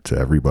offer it to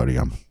everybody,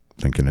 I'm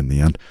thinking, in the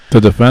end. To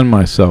defend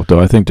myself, though,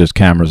 I think there's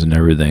cameras and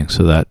everything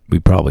so that we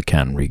probably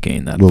can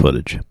regain that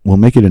footage. We'll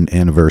make it an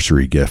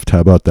anniversary gift. How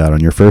about that? On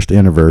your first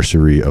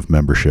anniversary of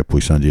membership,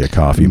 we send you a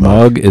coffee mug. The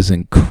mug is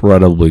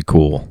incredibly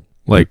cool.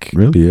 Like, it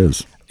really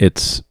is.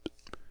 It's,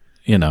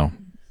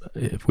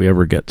 if we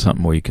ever get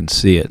something where you can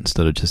see it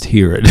instead of just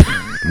hear it,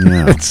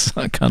 it's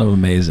kind of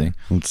amazing.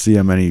 Let's see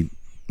how many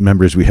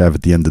members we have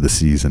at the end of the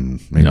season.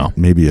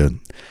 Maybe a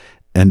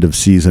end of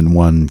season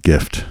 1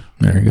 gift.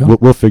 There you go.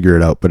 We'll figure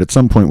it out. But at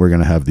some point, we're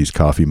going to have these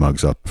coffee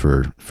mugs up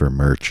for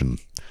merch and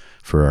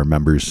for our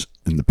members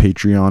in the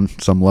Patreon,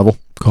 some level.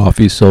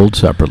 Coffee sold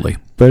separately.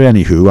 But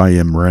anywho, I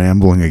am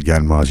rambling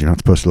again, Moz. You're not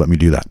supposed to let me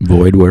do that.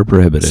 Void where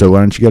prohibited. So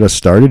why don't you get us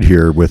started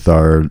here with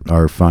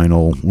our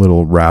final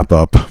little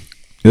wrap-up.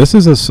 This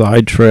is a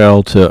side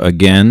trail to,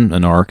 again,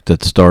 an arc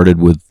that started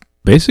with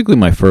basically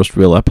my first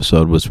real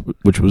episode,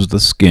 which was the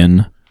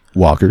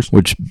Skinwalkers,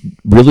 which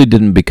really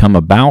didn't become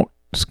about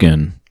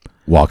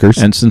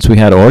Skinwalkers. And since we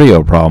had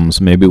audio problems,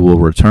 maybe we'll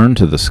return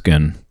to the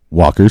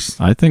Skinwalkers.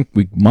 I think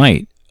we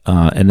might.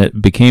 And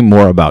it became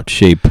more about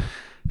shape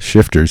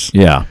shifters.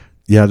 Yeah.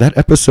 Yeah, that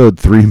episode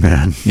 3,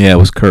 man. Yeah, it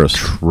was cursed.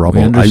 Trouble.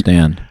 I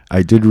understand.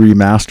 I did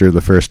remaster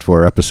the first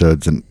 4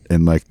 episodes, and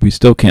like we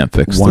still can't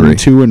fix 1, 3.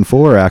 2, and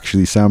 4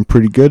 actually sound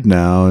pretty good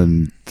now,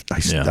 and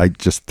I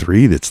just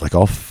 3. It's like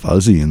all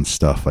fuzzy and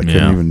stuff. I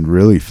couldn't even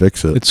really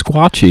fix it. It's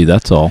squatchy.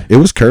 That's all. It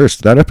was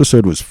cursed. That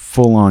episode was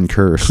full on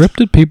cursed.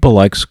 Cryptid people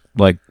like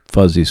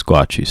fuzzy,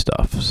 squatchy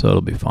stuff, so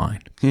it'll be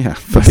fine. Yeah,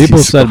 people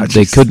said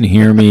they couldn't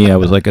hear me. I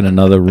was like in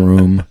another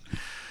room,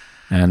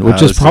 and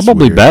which is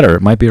probably better.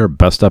 It might be our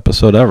best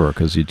episode ever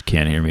because you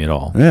can't hear me at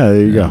all. Yeah,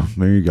 there you go.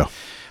 There you go.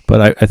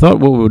 But I thought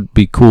what would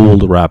be cool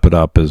to wrap it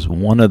up is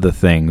one of the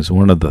themes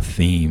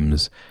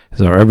is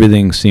how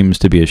everything seems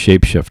to be a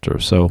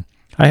shapeshifter. So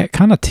I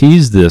kind of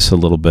teased this a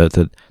little bit,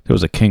 that there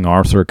was a King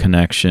Arthur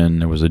connection.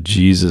 There was a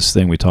Jesus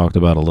thing we talked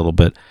about a little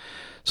bit.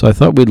 So I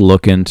thought we'd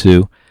look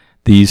into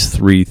these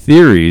 3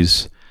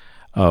 theories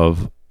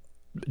of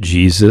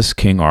Jesus,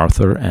 King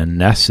Arthur, and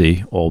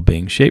Nessie all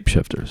being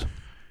shapeshifters.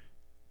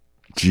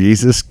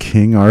 Jesus,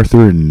 King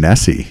Arthur, and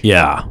Nessie.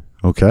 Yeah.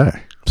 Okay.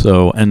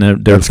 So,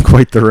 and that's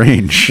quite the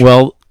range.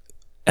 Well,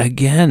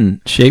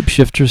 again,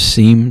 shapeshifters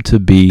seem to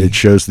be... It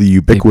shows the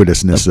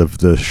ubiquitousness of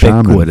the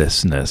shaman.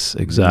 Ubiquitousness,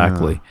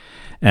 exactly. Yeah.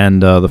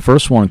 And the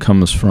first one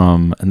comes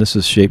from, and this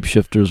is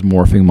Shapeshifters,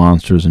 Morphing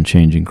Monsters, and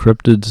Changing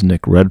Cryptids,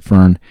 Nick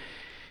Redfern.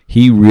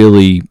 He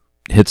really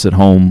hits it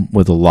home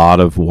with a lot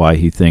of why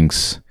he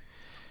thinks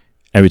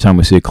every time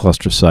we see a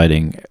cluster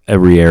sighting,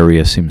 every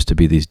area seems to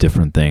be these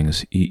different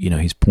things.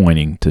 He's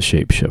pointing to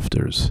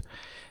shapeshifters.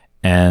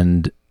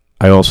 And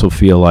I also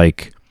feel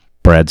like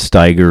Brad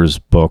Steiger's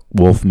book,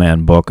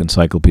 Wolfman book,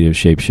 Encyclopedia of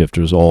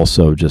Shapeshifters,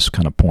 also just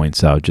kind of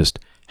points out just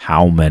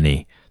how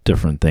many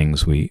different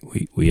things we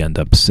end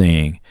up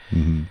seeing.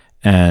 Mm-hmm.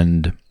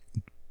 And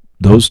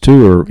those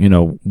 2 are,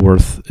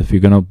 worth,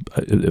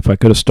 if I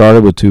could have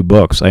started with 2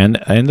 books. I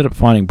ended up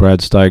finding Brad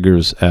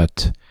Steiger's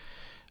at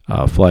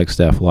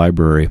Flagstaff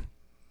Library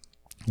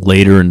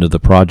later into the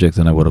project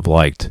than I would have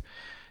liked,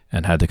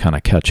 and had to kind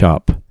of catch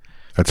up.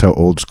 That's how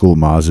old school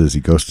Maz is. He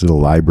goes to the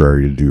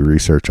library to do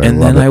research.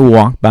 I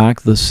walk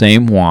back the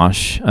same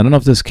wash. I don't know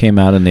if this came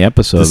out in the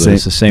episode, but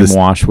it's the same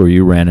wash where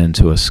you ran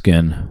into a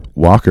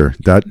Skinwalker.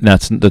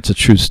 That's a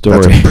true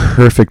story. That's a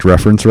perfect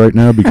reference right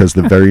now, because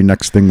the very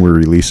next thing we're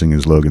releasing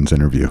is Logan's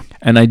interview.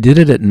 And I did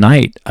it at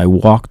night. I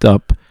walked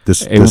up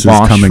this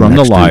wash from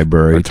the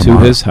library to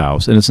his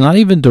house, and it's not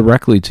even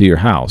directly to your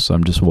house.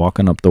 I'm just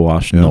walking up the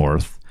wash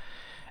north.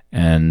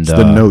 And it's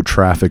the no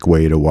traffic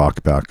way to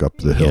walk back up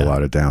the hill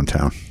out of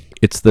downtown.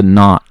 It's the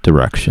not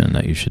direction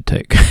that you should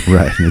take.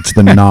 Right. It's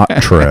the not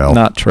trail.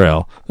 Not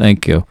trail.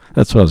 Thank you.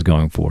 That's what I was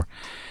going for.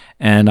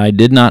 And I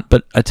did not,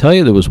 but I tell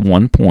you, there was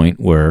one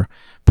point where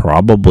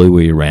probably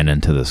we ran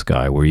into this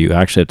guy where you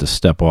actually have to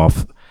step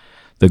off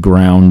the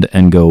ground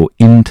and go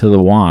into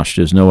the wash.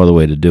 There's no other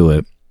way to do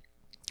it.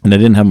 And I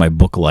didn't have my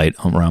book light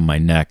around my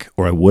neck,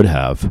 or I would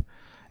have,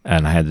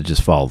 and I had to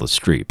just follow the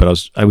street.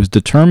 But I was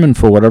determined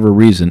for whatever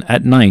reason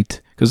at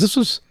night, because this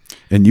was...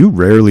 And you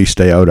rarely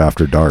stay out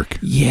after dark.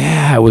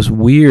 Yeah, it was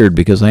weird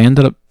because I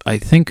ended up. I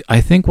think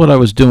what I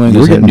was doing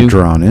was I knew,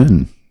 drawn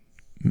in.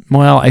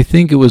 Well, I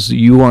think it was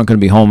you weren't going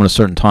to be home at a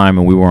certain time,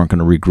 and we weren't going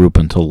to regroup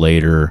until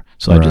later.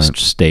 So I just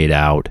stayed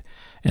out,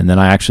 and then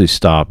I actually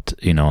stopped,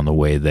 on the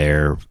way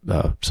there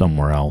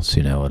somewhere else,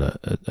 at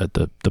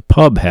the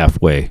pub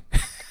halfway.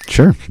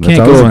 Sure, you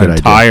can't go an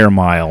entire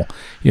mile.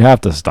 You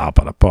have to stop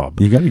at a pub.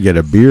 You got to get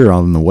a beer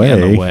on the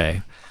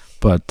way.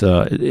 But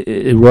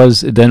it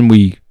was then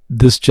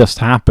This just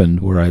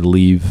happened where I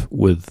leave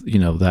with,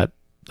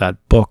 that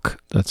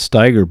book, that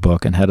Steiger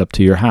book, and head up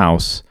to your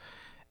house.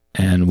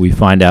 And we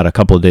find out a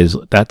couple of days,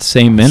 that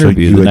same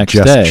interview the next day.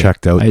 So you just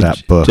checked out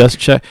that book. Just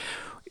checked.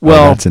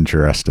 Well, that's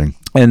interesting.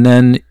 And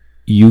then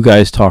you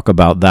guys talk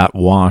about that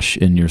wash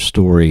in your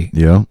story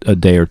a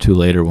day or 2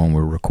 later when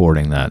we're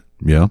recording that.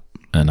 Yeah.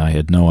 And I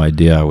had no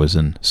idea I was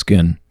in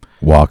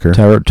Skinwalker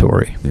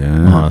territory,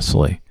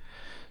 honestly.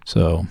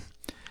 So...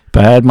 If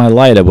I had my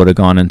light, I would have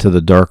gone into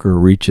the darker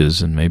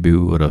reaches, and maybe we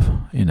would have,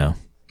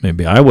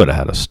 maybe I would have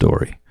had a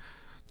story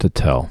to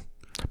tell.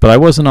 But I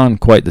wasn't on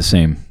quite the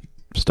same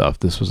stuff.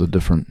 This was a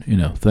different,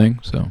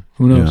 thing. So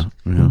who knows?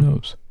 Yeah. Who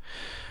knows?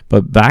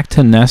 But back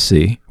to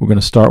Nessie. We're going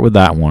to start with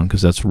that one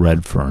because that's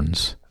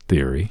Redfern's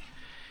theory.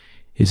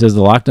 He says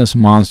the Loch Ness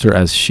Monster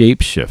as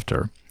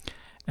shapeshifter.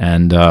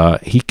 And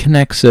he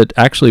connects it,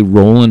 actually,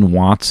 Roland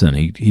Watson.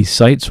 He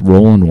cites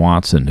Roland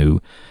Watson,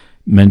 who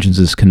mentions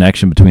this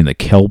connection between the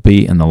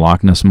Kelpie and the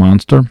Loch Ness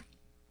Monster,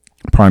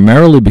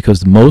 primarily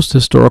because most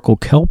historical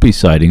Kelpie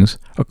sightings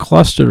are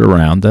clustered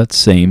around that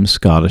same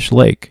Scottish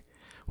lake,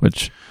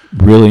 which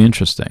really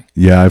interesting.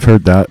 Yeah, I've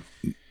heard that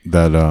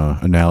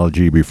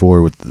analogy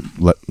before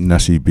with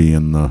Nessie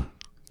being the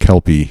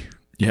Kelpie.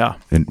 Yeah,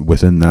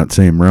 within that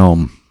same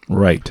realm.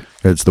 Right.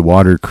 It's the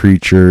water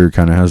creature,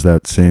 kind of has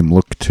that same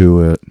look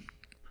to it.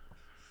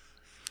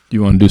 Do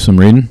you want to do some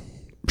reading?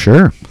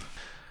 Sure.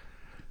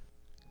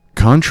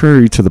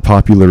 Contrary to the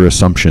popular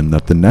assumption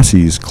that the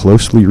Nessies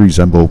closely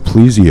resemble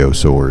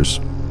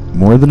plesiosaurs,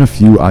 more than a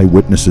few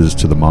eyewitnesses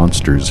to the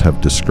monsters have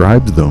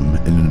described them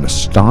in an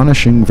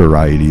astonishing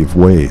variety of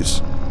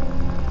ways.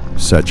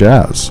 Such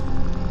as,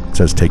 it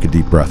says take a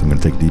deep breath. I'm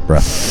going to take a deep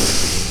breath.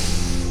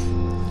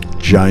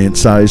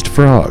 Giant-sized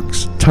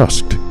frogs,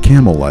 tusked,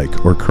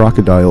 camel-like, or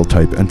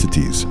crocodile-type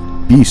entities.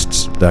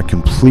 Beasts that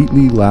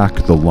completely lack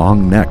the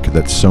long neck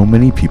that so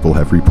many people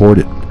have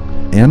reported.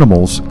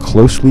 Animals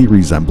closely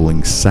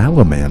resembling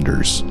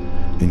salamanders,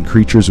 and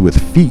creatures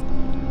with feet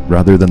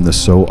rather than the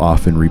so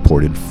often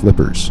reported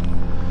flippers.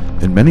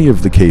 In many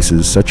of the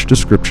cases, such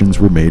descriptions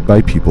were made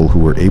by people who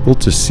were able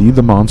to see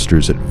the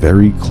monsters at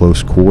very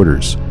close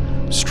quarters,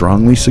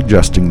 strongly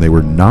suggesting they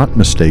were not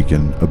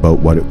mistaken about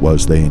what it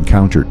was they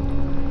encountered.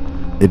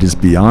 It is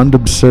beyond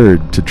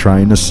absurd to try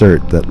and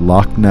assert that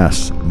Loch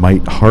Ness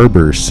might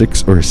harbor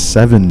 6 or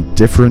 7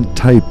 different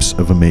types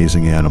of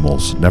amazing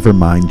animals, never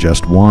mind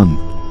just one.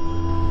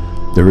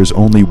 There is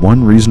only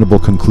one reasonable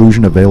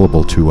conclusion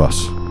available to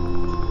us.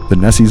 The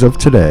Nessies of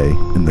today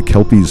and the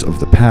Kelpies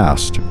of the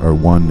past are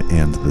one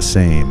and the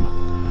same,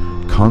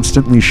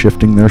 constantly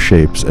shifting their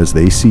shapes as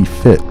they see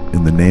fit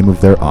in the name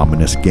of their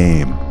ominous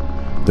game.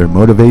 Their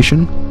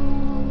motivation?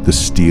 The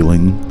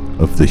stealing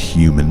of the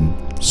human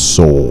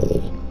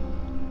soul.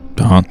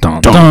 Dun,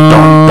 dun, Dun, dun.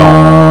 dun,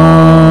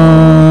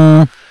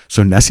 dun.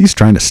 So Nessie's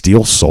trying to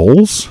steal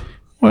souls?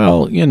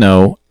 Well,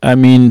 I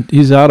mean,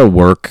 he's out of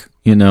work.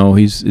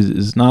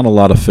 There's not a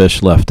lot of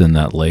fish left in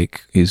that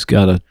lake. He's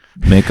got to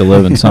make a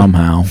living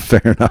somehow.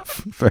 Fair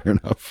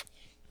enough.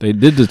 They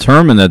did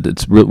determine that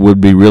it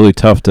would be really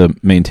tough to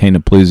maintain a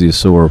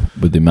plesiosaur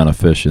with the amount of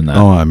fish in that.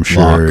 Oh, I'm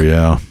sure, loch.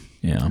 yeah.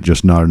 Yeah.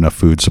 Just not enough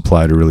food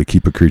supply to really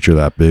keep a creature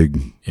that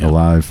big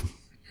alive.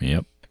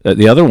 Yep.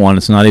 The other one,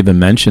 it's not even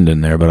mentioned in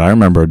there, but I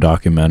remember a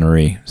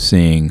documentary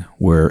seeing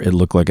where it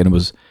looked like, and it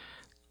was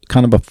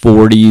kind of a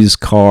 40s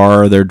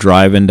car. They're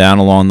driving down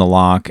along the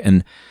loch,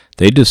 and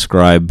they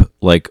describe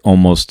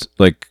almost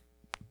like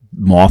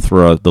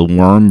Mothra, the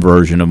worm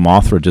version of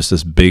Mothra, just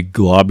this big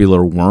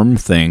globular worm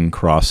thing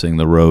crossing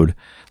the road.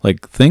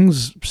 Like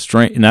things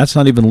strange, and that's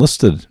not even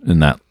listed in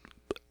that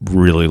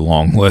really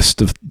long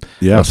list of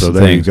so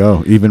there you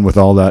go. Even with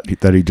all that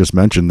he just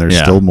mentioned, there's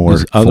still more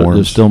forms.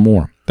 There's still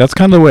more. That's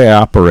kind of the way I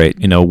operate.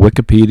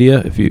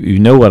 Wikipedia, if you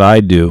know what I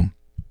do,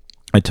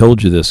 I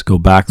told you this, go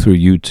back through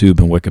YouTube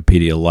and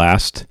Wikipedia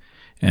last,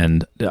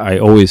 and I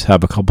always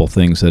have a couple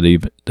things that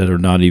are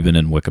not even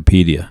in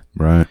Wikipedia.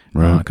 Right.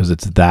 Because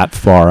it's that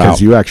far out.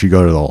 Because you actually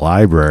go to the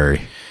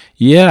library.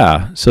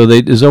 Yeah, so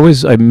there's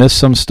always, I miss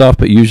some stuff,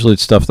 but usually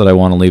it's stuff that I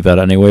want to leave out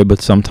anyway,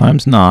 but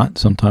sometimes not.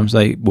 Sometimes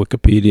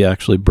Wikipedia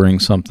actually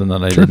brings something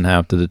that I didn't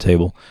have to the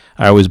table.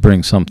 I always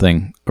bring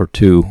something or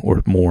two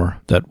or more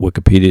that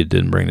Wikipedia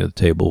didn't bring to the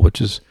table,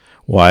 which is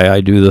why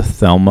I do the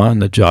Thelma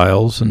and the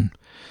Giles and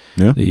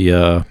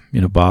the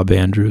Bob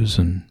Andrews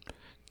and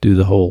do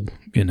the whole,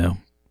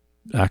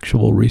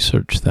 actual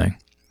research thing.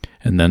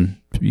 And then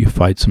you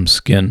fight some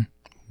skin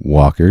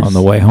walkers on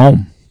the way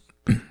home,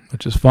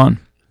 which is fun.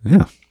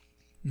 Yeah.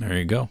 There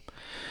you go.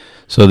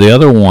 So the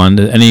other one,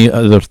 any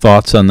other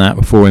thoughts on that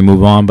before we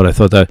move on? But I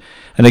thought that,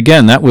 and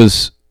again, that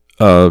was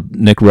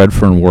Nick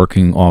Redfern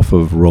working off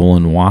of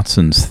Roland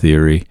Watson's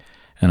theory.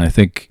 And I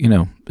think,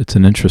 it's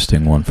an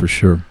interesting one for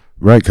sure.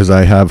 Right, because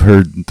I have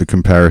heard the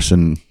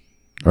comparison,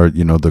 or,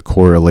 the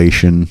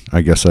correlation,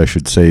 I guess I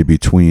should say,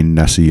 between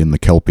Nessie and the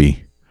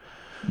Kelpie.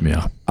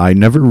 Yeah. I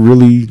never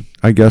really,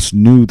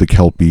 knew the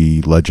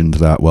Kelpie legend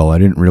that well. I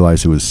didn't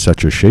realize it was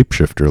such a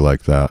shapeshifter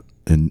like that.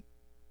 And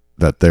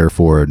that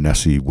therefore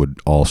Nessie would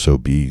also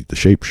be the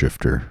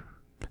shapeshifter.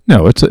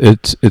 No, it's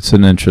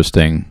an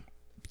interesting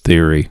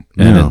theory,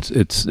 and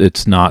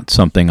it's not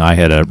something I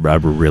had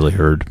ever really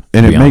heard.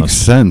 And it makes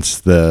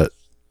sense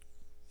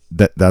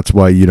that's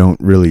why you don't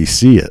really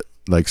see it.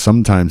 Like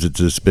sometimes it's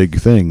this big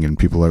thing, and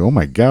people are like, "Oh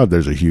my God,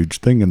 there's a huge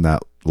thing in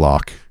that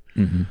loch,"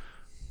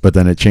 but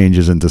then it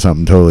changes into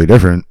something totally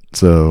different.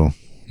 So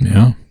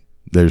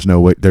there's no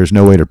way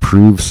to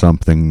prove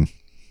something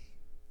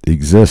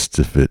exists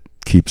if it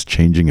keeps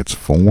changing its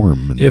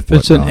form. If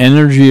it's an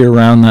energy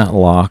around that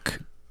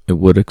loch, it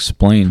would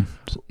explain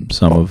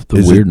some of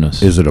the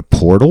weirdness. Is it a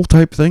portal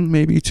type thing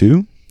maybe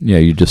too? Yeah,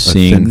 you're just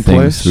seeing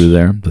things through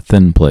there, the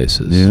thin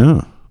places.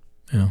 Yeah.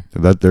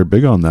 That they're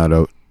big on that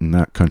out in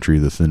that country,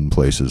 the thin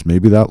places.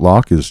 Maybe that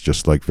loch is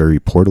just like very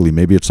portally.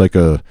 Maybe it's like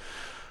a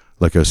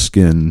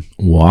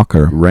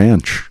Skinwalker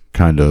ranch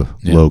kind of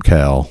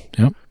locale.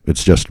 Yep.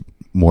 It's just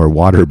more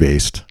water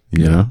based,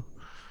 you know?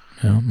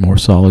 Yeah, more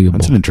soluble.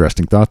 That's an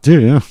interesting thought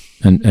too, yeah.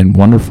 And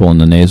wonderful in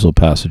the nasal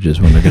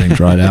passages when they're getting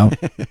dried out.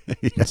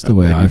 That's the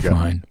way I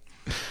find.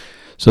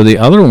 So the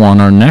other one,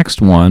 our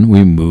next one,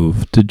 we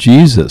move to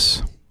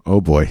Jesus.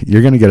 Oh boy,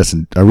 you're going to get us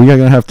in. Are we going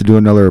to have to do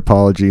another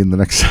apology in the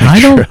next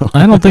section?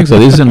 I don't think so.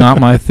 These are not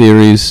my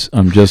theories.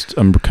 I'm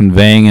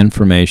conveying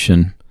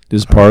information.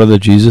 This is part of the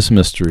Jesus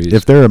mysteries.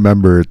 If they're a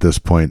member at this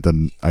point,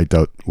 then I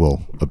doubt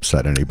we'll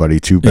upset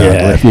anybody too badly.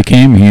 Yeah, if you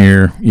came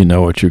here, you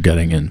know what you're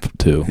getting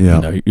into.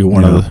 Yeah. You're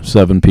one of the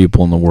 7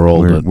 people in the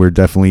world. We're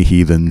definitely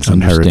heathens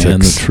and heretics.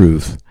 Understand the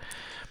truth.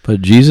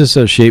 But Jesus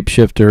as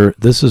shapeshifter,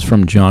 this is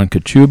from John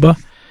Kachuba,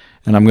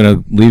 and I'm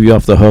going to leave you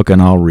off the hook,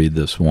 and I'll read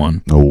this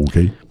one.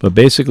 Okay. But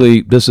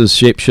basically, this is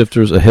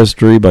Shapeshifters, A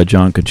History by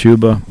John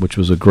Kachuba, which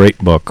was a great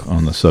book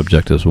on the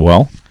subject as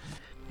well.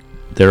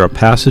 There are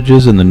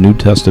passages in the New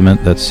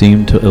Testament that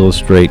seem to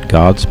illustrate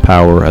God's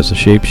power as a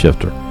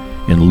shapeshifter.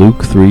 In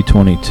Luke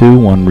 3:22,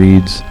 one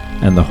reads,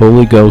 "And the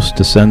Holy Ghost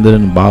descended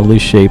in bodily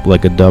shape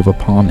like a dove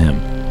upon him."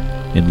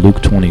 In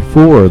Luke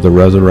 24, the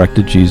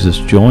resurrected Jesus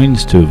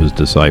joins two of his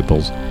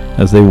disciples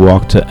as they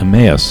walk to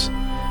Emmaus,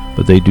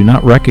 but they do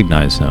not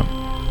recognize him.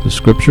 The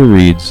scripture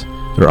reads,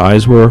 "Their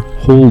eyes were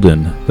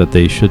holden that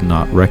they should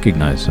not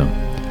recognize him."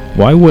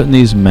 Why wouldn't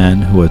these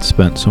men who had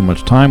spent so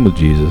much time with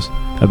Jesus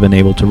have been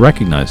able to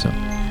recognize him?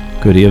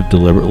 Could he have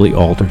deliberately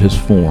altered his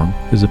form,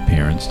 his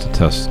appearance, to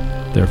test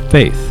their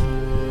faith?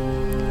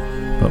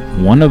 But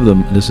one of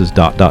them, this is ...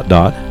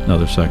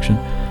 another section,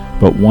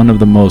 but one of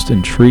the most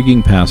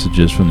intriguing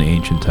passages from the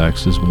ancient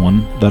text is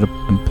one that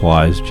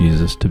implies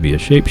Jesus to be a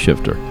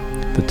shapeshifter.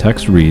 The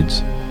text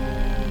reads,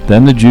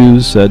 "Then the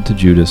Jews said to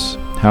Judas,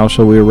 'How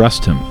shall we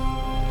arrest him?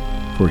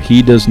 For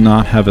he does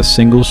not have a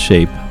single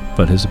shape,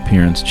 but his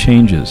appearance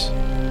changes.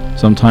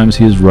 Sometimes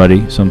he is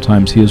ruddy,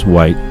 sometimes he is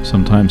white,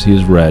 sometimes he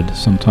is red,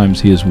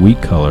 sometimes he is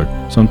wheat-colored,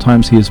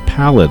 sometimes he is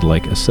pallid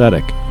like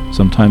ascetic,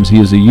 sometimes he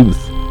is a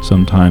youth,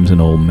 sometimes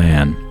an old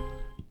man.'"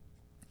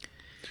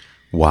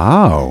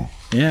 Wow.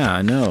 Yeah,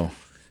 I know.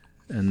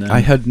 And then, I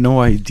had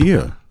no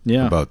idea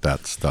Yeah. about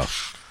that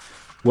stuff.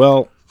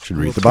 well, Should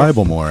read the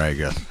Bible more, I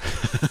guess.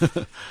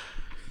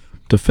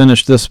 to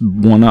finish this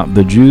one up,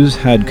 the Jews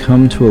had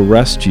come to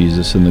arrest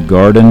Jesus in the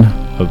Garden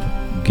of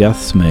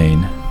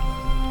Gethsemane,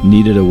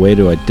 needed a way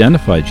to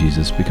identify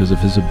Jesus because of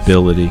his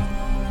ability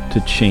to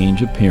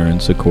change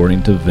appearance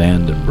according to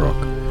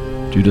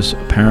Vandenbroek. Judas,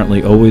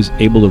 apparently always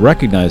able to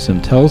recognize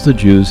him, tells the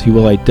Jews he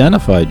will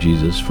identify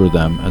Jesus for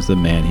them as the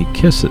man he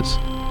kisses.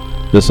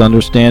 This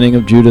understanding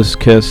of Judas'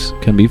 kiss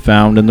can be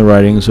found in the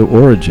writings of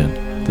Origen,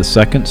 the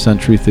 2nd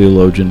century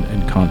theologian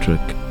in Contra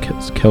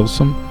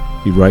Kelsum.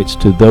 He writes,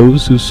 "To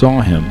those who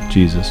saw him,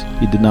 Jesus,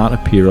 he did not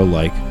appear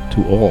alike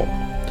to all.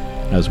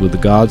 As with the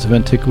gods of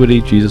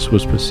antiquity, Jesus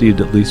was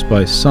perceived at least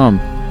by some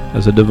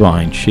as a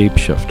divine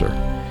shapeshifter."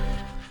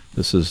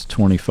 This is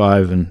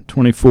 25 and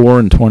 24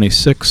 and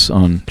 26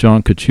 on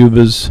John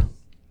Kachuba's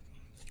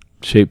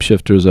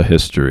Shapeshifters: A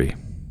History.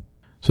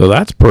 So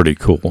that's pretty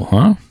cool,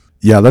 huh?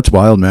 Yeah, that's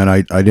wild, man.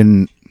 I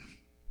didn't,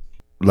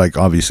 like,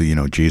 obviously,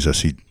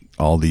 Jesus,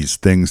 all these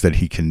things that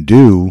he can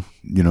do,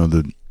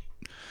 the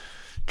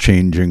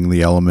changing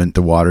the element,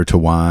 the water to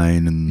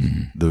wine,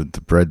 and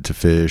the bread to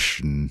fish,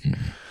 and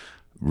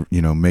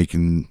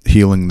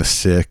healing the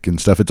sick and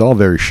stuff. It's all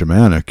very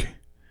shamanic,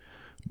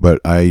 but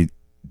I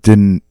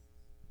didn't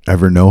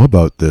ever know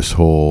about this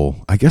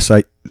whole,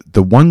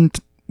 the one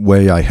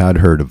way I had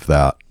heard of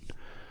that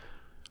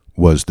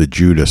was the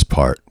Judas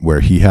part, where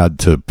he had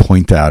to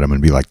point at him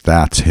and be like,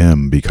 "That's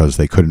him," because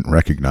they couldn't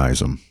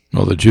recognize him.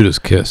 Oh, the Judas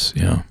kiss,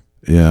 yeah.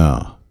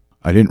 Yeah.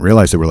 I didn't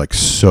realize there were like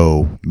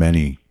so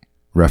many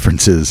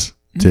references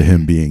to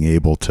him being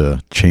able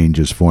to change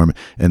his form.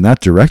 And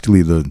that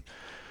directly, the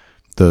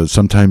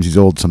sometimes he's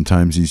old,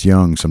 sometimes he's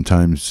young,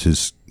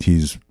 sometimes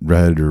he's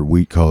red or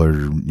wheat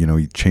colored,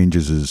 he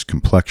changes his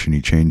complexion,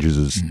 he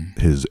changes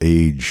his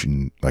age,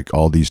 and like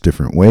all these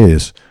different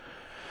ways.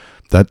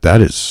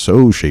 That is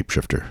so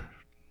shapeshifter.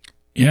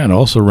 Yeah, and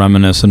also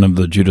reminiscent of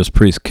the Judas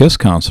Priest Kiss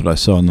concert I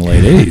saw in the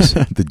late 80s.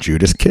 The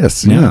Judas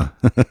Kiss, yeah.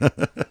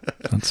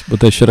 That's what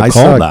they should have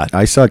called that.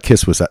 I saw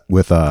Kiss with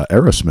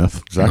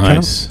Aerosmith. Does that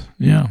nice. count?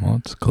 Yeah, well,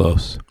 it's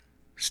close.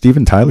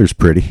 Steven Tyler's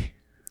pretty.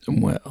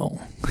 Well,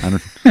 I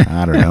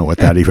don't know what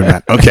that even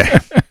meant. Okay.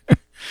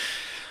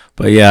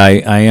 But yeah,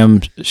 I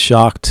am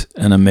shocked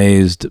and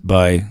amazed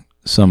by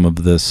some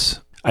of this.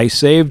 I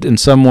saved, in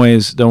some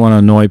ways, don't want to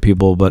annoy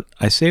people, but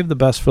I saved the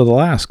best for the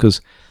last,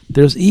 because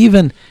there's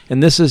even,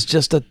 and this is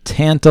just a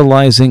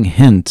tantalizing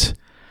hint,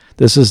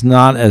 this is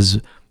not as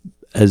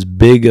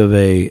big of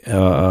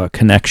a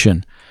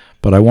connection,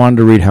 but I wanted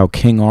to read how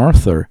King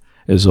Arthur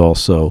is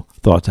also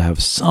thought to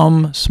have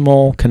some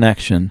small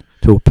connection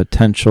to a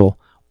potential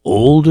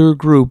older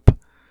group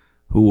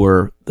who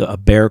were a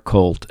bear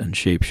cult and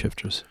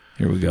shapeshifters.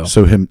 Here we go.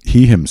 So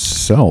he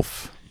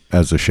himself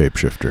as a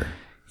shapeshifter.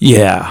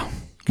 Yeah.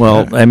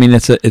 Well, I mean,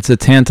 it's a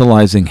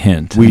tantalizing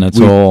hint, and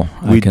that's all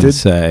I can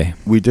say.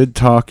 We did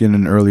talk in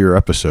an earlier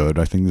episode,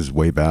 I think this is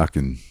way back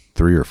in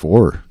 3 or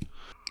 4.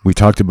 We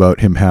talked about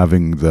him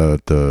having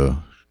the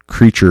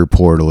creature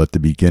portal at the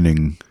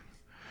beginning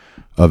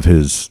of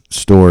his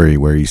story,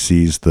 where he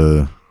sees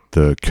the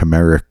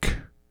chimeric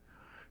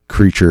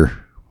creature.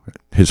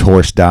 His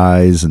horse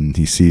dies, and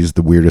he sees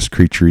the weirdest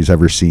creature he's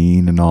ever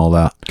seen and all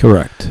that.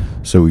 Correct.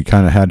 So we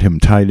kind of had him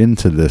tied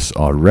into this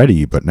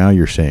already, but now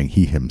you're saying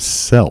he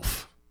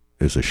himself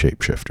is a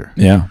shapeshifter.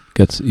 Yeah,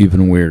 gets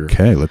even weirder.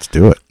 Okay, let's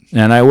do it.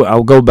 And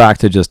I'll go back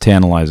to just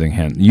tantalizing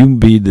hint. You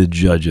be the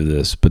judge of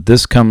this, but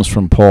this comes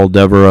from Paul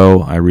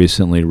Devereaux. I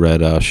recently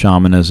read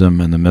Shamanism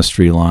and the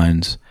Mystery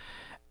Lines,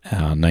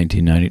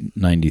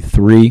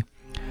 1993.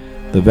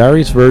 The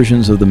various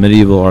versions of the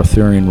medieval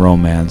Arthurian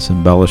romance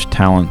embellish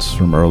talents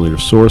from earlier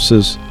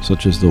sources,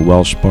 such as the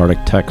Welsh bardic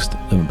text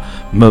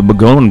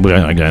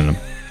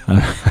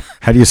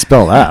How do you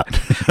spell that?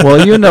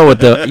 Well, you know it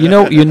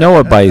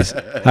by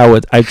how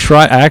it. I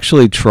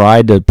actually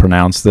tried to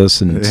pronounce this,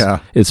 and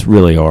it's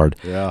really hard.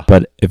 Yeah.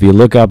 But if you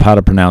look up how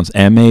to pronounce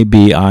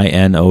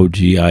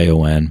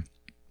Mabinogion,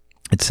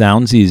 it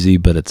sounds easy,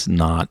 but it's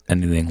not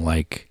anything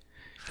like.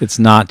 It's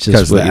not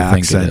just what you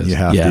think it is. You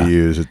have to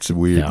use. It's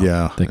weird.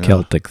 The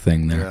Celtic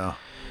thing there,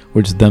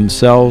 which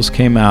themselves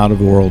came out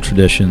of oral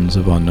traditions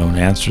of unknown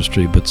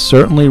ancestry, but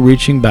certainly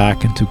reaching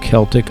back into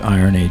Celtic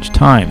Iron Age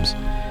times.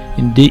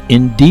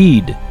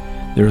 Indeed,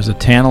 there is a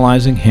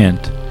tantalizing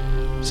hint.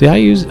 See, I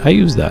use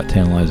that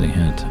tantalizing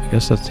hint. I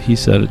guess he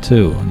said it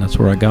too, and that's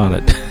where I got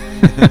it.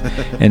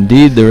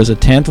 Indeed, there is a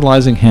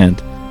tantalizing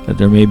hint that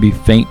there may be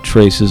faint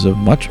traces of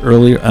much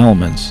earlier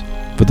elements,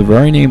 for the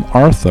very name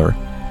Arthur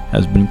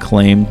has been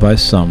claimed by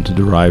some to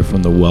derive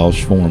from the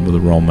Welsh form of the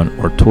Roman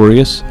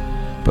Artorius,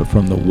 but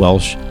from the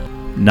Welsh,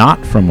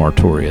 not from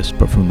Artorius,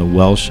 but from the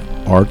Welsh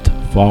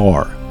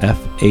Artfawr,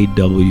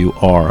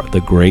 F-A-W-R,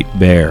 the Great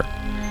Bear.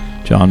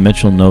 John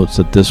Mitchell notes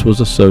that this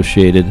was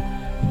associated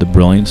with the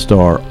brilliant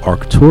star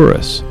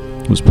Arcturus,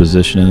 whose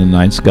position in the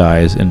night sky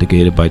is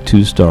indicated by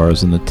 2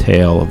 stars in the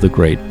tail of the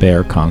Great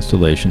Bear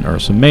constellation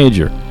Ursa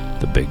Major,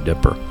 the Big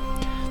Dipper.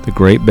 The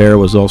Great Bear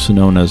was also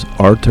known as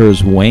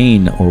Arthur's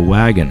wain or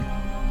wagon.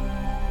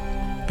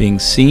 Being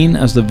seen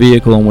as the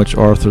vehicle in which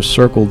Arthur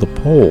circled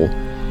the pole,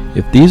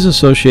 if these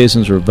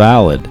associations are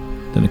valid,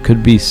 then it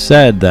could be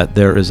said that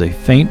there is a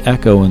faint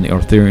echo in the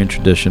Arthurian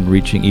tradition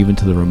reaching even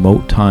to the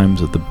remote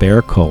times of the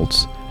bear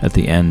cults at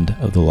the end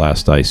of the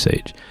last ice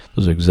age.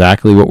 Those are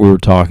exactly what we were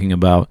talking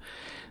about.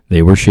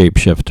 They were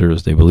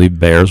shapeshifters. They believed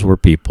bears were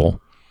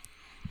people.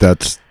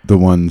 That's the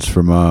ones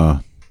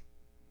from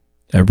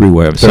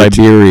everywhere.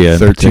 Siberia in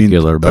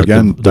particular, but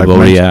again, the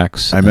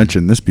Zodiacs. I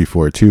mentioned this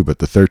before too, but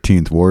the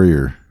 13th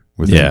Warrior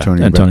with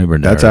Antonio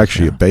Banderas. That's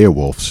actually a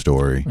Beowulf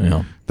story.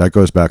 Yeah. That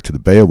goes back to the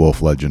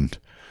Beowulf legend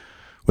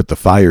with the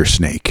fire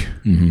snake.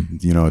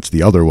 Mm-hmm. It's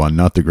the other one,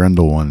 not the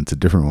Grendel one. It's a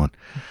different one.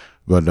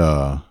 But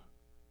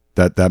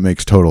that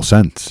makes total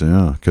sense,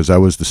 because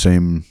that was the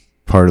same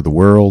part of the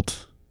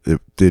world.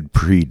 It did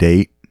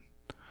predate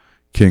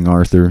King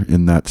Arthur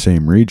in that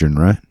same region,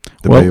 right?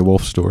 The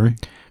Beowulf story.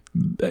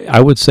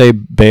 I would say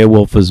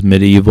Beowulf is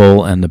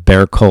medieval, and the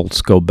bear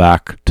cults go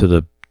back to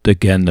the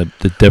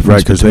difference.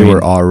 Right, because they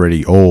were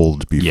already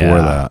old before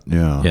that.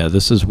 Yeah. Yeah,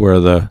 this is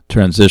where the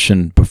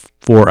transition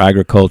before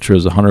agriculture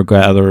as the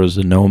hunter-gatherers,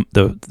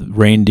 the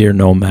reindeer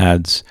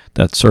nomads,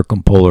 that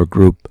circumpolar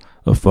group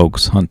of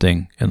folks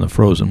hunting in the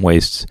frozen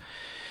wastes.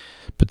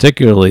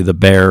 Particularly the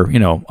bear,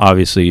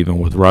 obviously even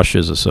with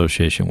Russia's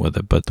association with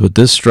it. But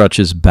this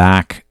stretches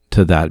back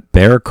to that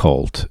bear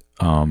cult,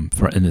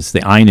 and it's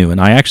the Ainu. And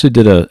I actually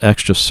did an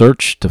extra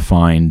search to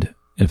find,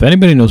 if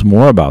anybody knows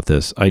more about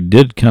this, I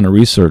did kind of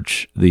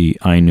research the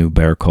Ainu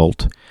bear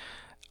cult.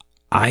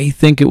 I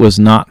think it was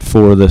not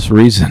for this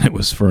reason. It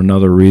was for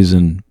another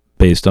reason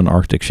based on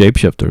Arctic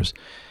shapeshifters.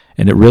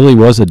 And it really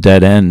was a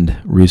dead end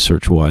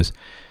research-wise.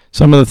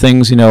 Some of the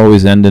things,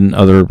 always end in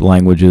other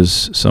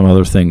languages. Some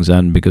other things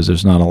end because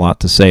there's not a lot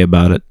to say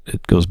about it.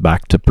 It goes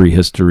back to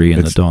prehistory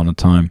and the dawn of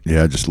time.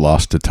 Yeah, just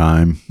lost to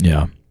time.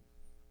 Yeah.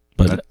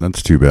 But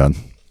that's too bad.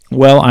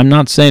 Well, I'm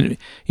not saying,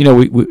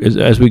 we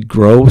as we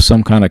grow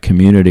some kind of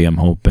community, I'm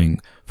hoping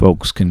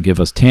folks can give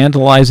us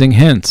tantalizing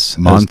hints,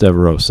 as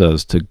Devereaux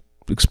says, to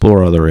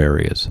explore other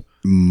areas.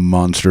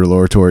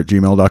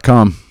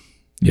 monsterloretour@gmail.com.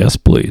 Yes,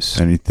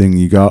 please. Anything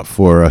you got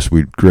for us,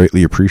 we'd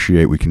greatly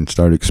appreciate. We can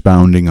start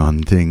expounding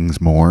on things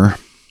more.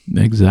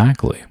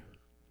 Exactly.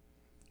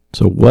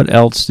 So what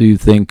else do you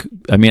think?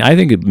 I mean, I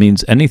think it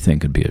means anything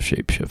could be a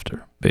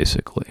shapeshifter,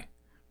 basically.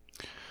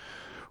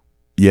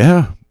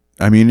 Yeah.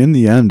 I mean, in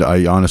the end,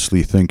 I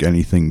honestly think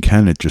anything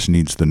can. It just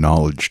needs the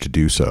knowledge to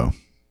do so.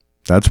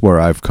 That's where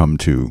I've come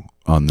to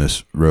on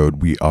this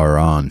road we are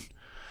on.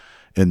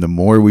 And the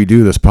more we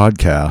do this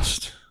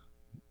podcast,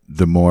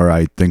 the more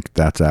I think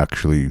that's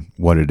actually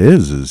what it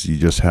is you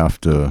just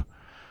have to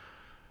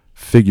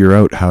figure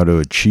out how to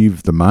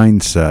achieve the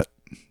mindset,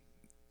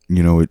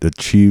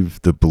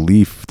 achieve the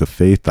belief, the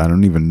faith. I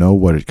don't even know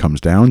what it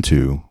comes down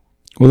to.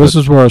 Well, this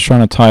is where I was trying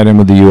to tie it in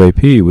with the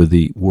UAP, with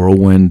the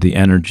whirlwind, the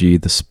energy,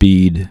 the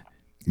speed.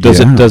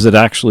 Does it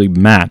actually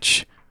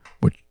match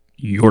what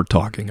you're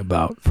talking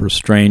about for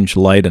strange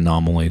light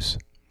anomalies?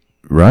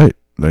 Right.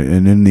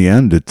 And in the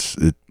end, it's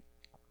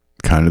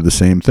kind of the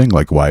same thing.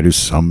 Like, why do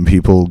some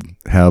people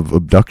have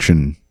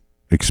abduction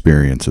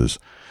experiences?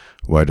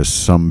 Why do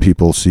some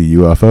people see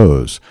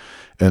UFOs?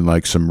 And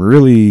like some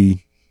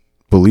really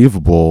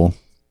believable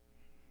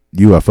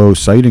UFO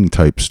sighting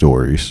type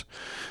stories.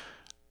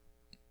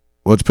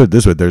 Let's put it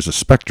this way. There's a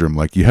spectrum.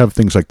 Like, you have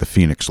things like the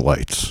Phoenix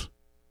Lights.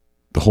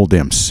 The whole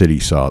damn city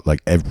saw it.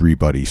 Like,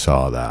 everybody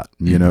saw that.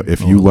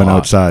 If you went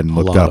outside and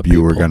looked up,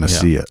 you were going to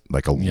see it.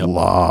 Like, a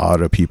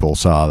lot of people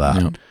saw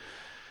that. Yep.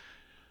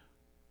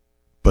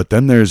 But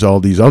then there's all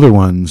these other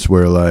ones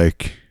where,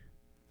 like,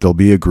 there'll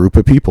be a group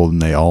of people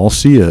and they all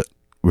see it,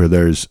 where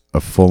there's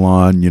a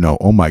full-on,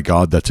 oh my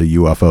God, that's a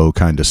UFO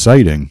kind of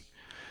sighting.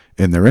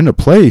 And they're in a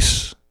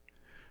place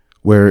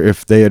Where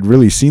if they had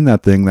really seen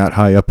that thing that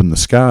high up in the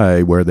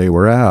sky where they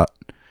were at,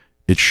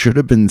 it should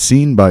have been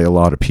seen by a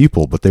lot of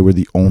people, but they were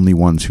the only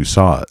ones who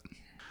saw it.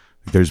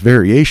 There's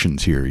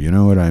variations here, you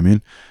know what I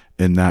mean?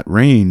 In that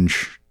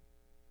range,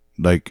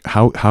 like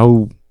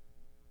how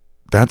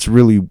that's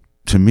really,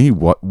 to me,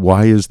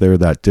 why is there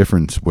that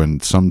difference when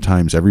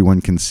sometimes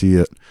everyone can see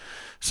it,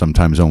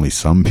 sometimes only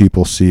some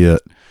people see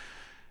it,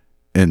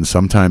 and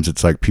sometimes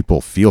it's like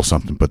people feel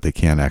something but they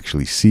can't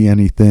actually see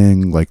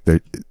anything? Like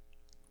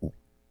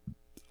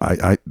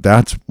I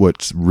that's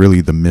what's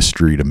really the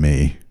mystery to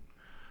me.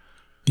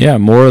 Yeah,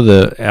 more of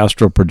the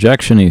astral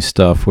projection-y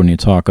stuff when you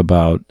talk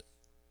about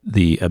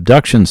the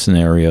abduction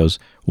scenarios.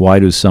 Why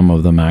do some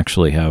of them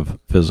actually have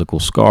physical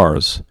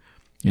scars?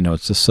 You know,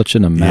 it's just such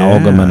an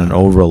amalgam and an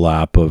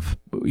overlap of,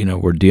 you know, are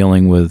we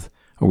dealing with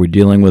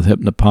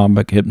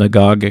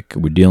hypnagogic? Are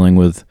we dealing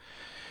with,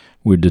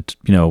 you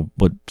know,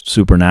 what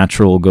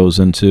supernatural goes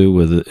into?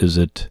 Is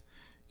it,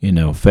 you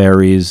know,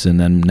 fairies, and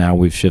then now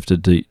we've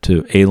shifted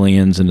to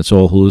aliens and it's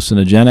all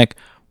hallucinogenic?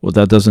 Well,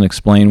 that doesn't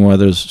explain why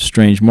there's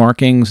strange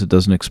markings. It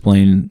doesn't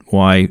explain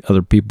why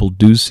other people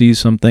do see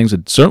some things.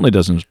 It certainly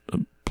doesn't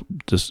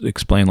just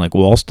explain, like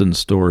Walston's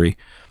story,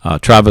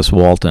 Travis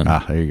Walton.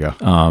 There you go.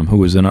 Who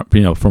was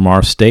from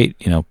our state,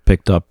 you know,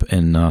 picked up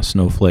in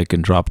Snowflake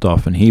and dropped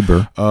off in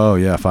Heber. Oh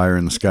yeah, Fire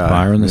in the Sky.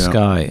 Fire in the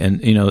Sky,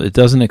 and you know, it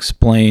doesn't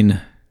explain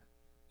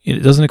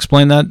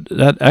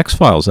that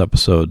X-Files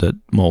episode that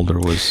Mulder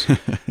was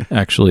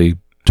actually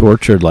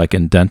tortured, like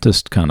in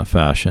dentist kind of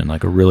fashion,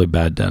 like a really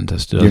bad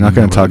dentist. You're not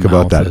going to talk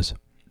about that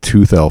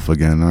tooth elf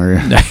again, are you?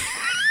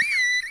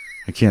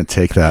 I can't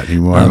take that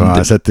anymore.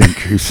 That thing,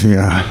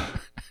 yeah.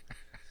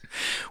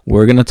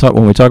 We're going to talk,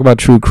 when we talk about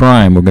true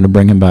crime, we're going to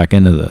bring him back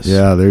into this.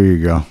 Yeah, there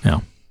you go.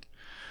 Yeah.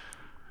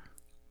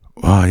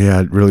 Oh,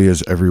 yeah, it really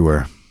is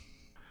everywhere.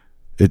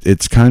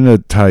 It's kind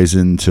of ties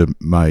into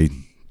my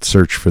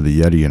search for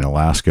the Yeti in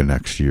Alaska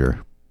next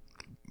year.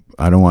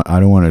 I don't want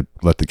to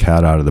let the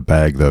cat out of the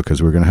bag, though,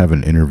 because we're going to have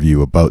an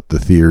interview about the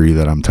theory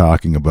that I'm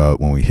talking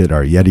about when we hit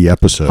our Yeti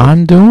episode. I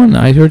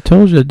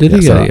told you,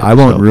 Yeti I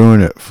won't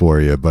ruin it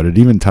for you, but it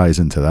even ties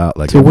into that.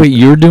 Like, so wait,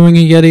 you're doing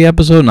a Yeti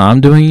episode and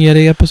I'm doing a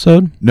Yeti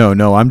episode?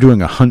 No, I'm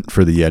doing a hunt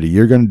for the Yeti.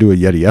 You're going to do a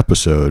Yeti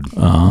episode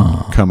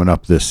coming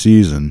up this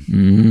season.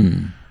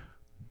 Mm.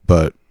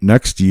 But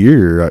next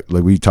year,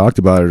 like we talked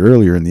about it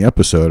earlier in the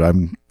episode,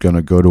 I'm going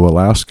to go to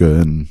Alaska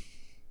and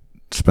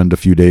spend a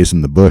few days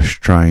in the bush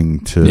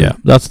trying to. Yeah,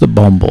 that's the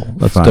Bumble.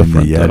 That's find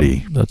different. The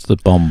Yeti. Though. That's the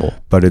Bumble.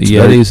 But it's the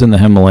Yeti's in the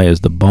Himalayas.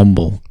 The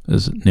Bumble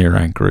is near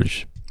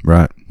Anchorage.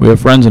 Right. We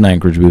have friends in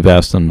Anchorage. We've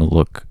asked them to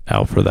look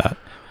out for that.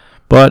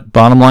 But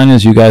bottom line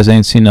is, you guys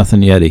ain't seen nothing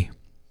Yeti.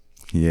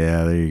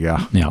 Yeah, there you go.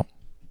 Yeah.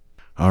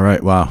 All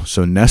right. Wow.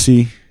 So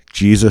Nessie,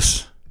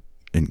 Jesus,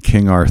 and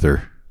King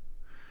Arthur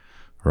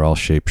are all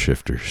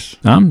shapeshifters.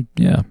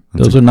 Yeah.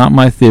 Those are not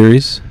my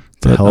theories.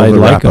 But I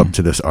like them. Up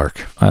to this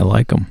arc. I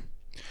like them.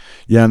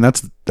 Yeah, and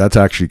that's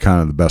actually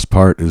kind of the best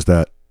part, is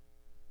that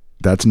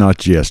that's not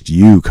just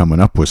you coming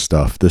up with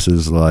stuff. This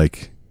is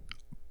like,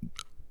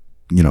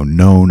 you know,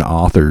 known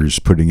authors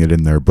putting it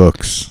in their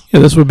books. Yeah,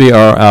 this would be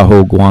our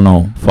Aho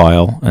Guano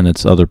file, and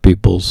it's other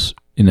people's,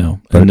 you know,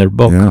 in their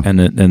book, yeah.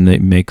 and they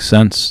make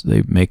sense.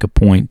 They make a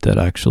point that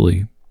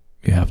actually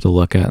you have to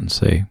look at and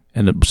say,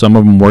 and some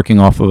of them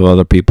working off of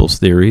other people's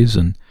theories.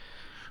 And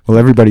well,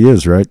 everybody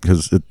is, right?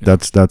 Because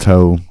that's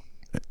how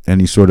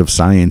any sort of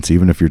science,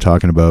 even if you're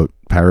talking about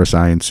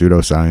parascience,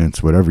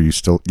 pseudoscience, whatever, you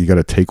got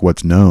to take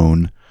what's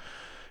known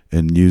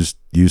and use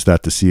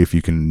that to see if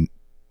you can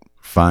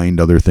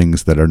find other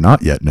things that are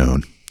not yet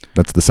known.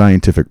 That's the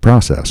scientific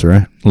process,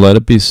 right? Let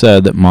it be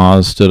said that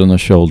Maz stood on the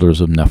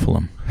shoulders of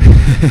Nephilim.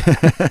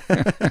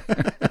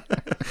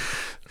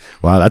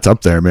 Wow, that's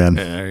up there, man.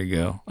 Yeah, there you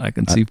go. I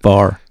can see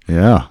far.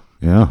 Yeah,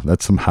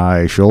 that's some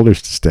high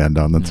shoulders to stand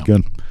on. That's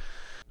good.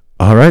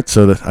 All right,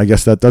 so I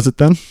guess that does it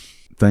then.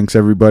 Thanks,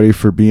 everybody,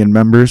 for being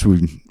members.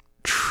 We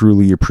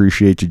truly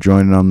appreciate you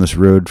joining on this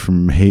road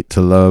from hate to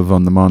love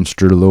on the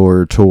Monster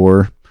Lore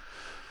Tour.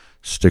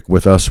 Stick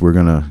with us. We're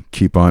going to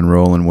keep on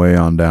rolling way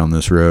on down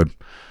this road.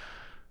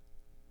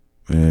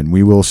 And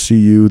we will see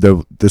you.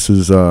 This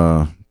is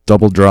a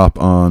double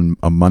drop on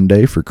a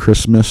Monday for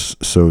Christmas.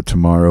 So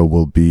tomorrow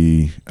will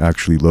be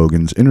actually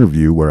Logan's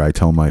interview where I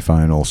tell my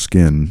final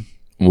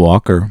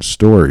Skinwalker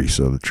story.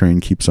 So the train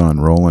keeps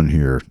on rolling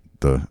here.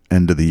 The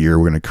end of the year,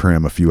 we're going to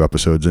cram a few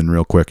episodes in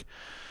real quick.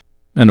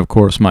 And of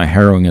course, my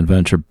harrowing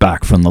adventure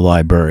back from the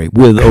library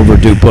with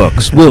overdue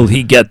books. Will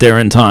he get there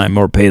in time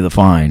or pay the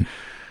fine?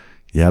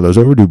 Yeah, those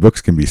overdue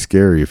books can be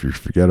scary if you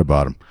forget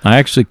about them. I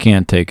actually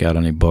can't take out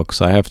any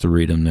books. I have to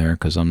read them there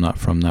because I'm not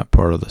from that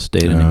part of the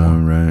state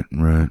anymore.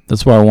 Right.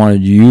 That's why I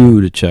wanted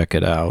you to check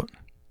it out.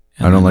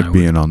 I don't like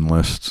being on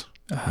lists.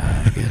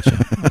 I get you.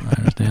 I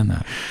understand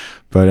that.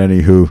 But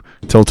anywho,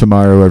 till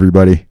tomorrow,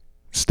 everybody,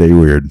 stay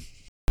weird.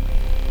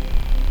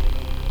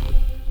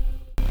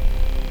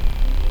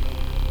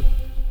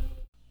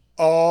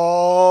 All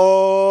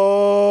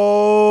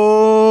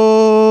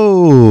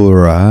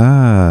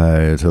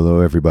right.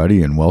 Hello,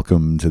 everybody, and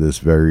welcome to this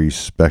very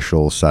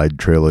special side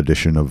trail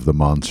edition of the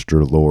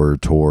Monster Lore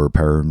Tour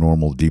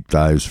Paranormal Deep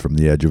Dives from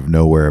the Edge of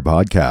Nowhere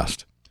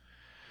podcast.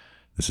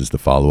 This is the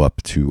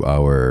follow-up to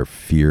our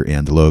Fear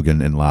and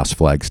Logan and Last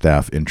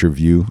Flagstaff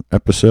interview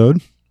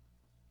episode.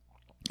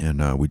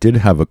 And we did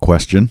have a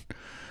question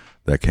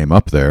that came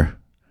up there,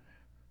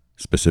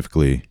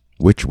 specifically,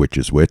 which witch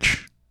is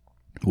which?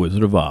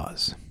 Wizard of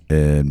Oz.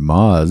 And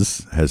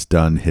Maz has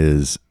done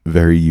his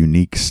very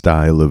unique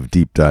style of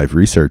deep dive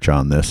research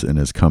on this and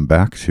has come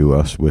back to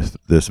us with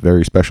this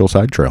very special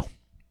side trail.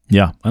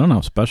 Yeah, I don't know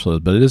how special it is,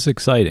 but it is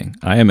exciting.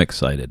 I am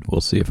excited. We'll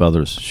see if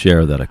others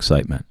share that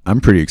excitement. I'm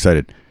pretty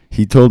excited.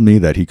 He told me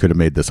that he could have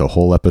made this a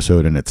whole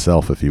episode in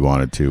itself if he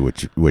wanted to,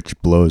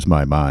 which blows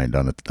my mind.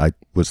 I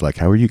was like,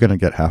 how are you going to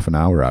get half an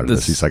hour out of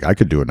this? He's like, I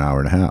could do an hour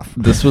and a half.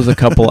 This was a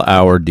couple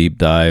hour deep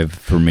dive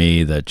for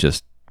me that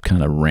just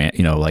kind of ran,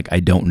 I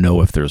don't know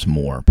if there's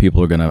more.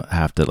 People are going to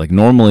have to,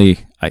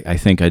 normally I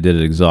think I did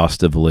it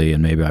exhaustively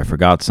and maybe I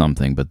forgot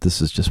something, but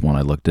this is just one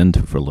I looked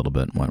into for a little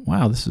bit and went,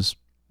 wow, this is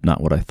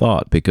not what I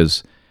thought,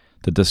 because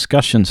the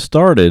discussion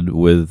started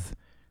with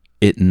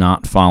it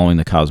not following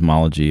the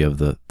cosmology of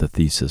the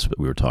thesis that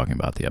we were talking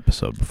about the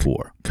episode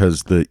before.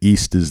 Because the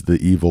East is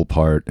the evil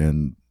part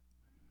and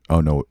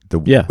and it the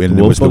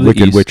was the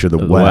Wicked East, Witch of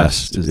the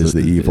West is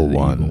the evil the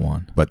one. evil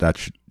one. But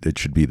it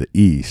should be the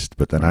East.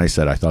 But then I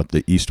said I thought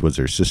the East was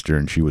her sister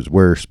and she was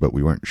worse, but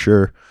we weren't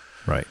sure.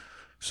 Right.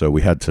 So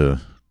we had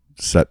to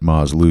set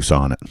Maz loose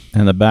on it.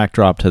 And the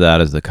backdrop to that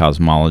is the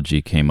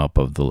cosmology came up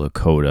of the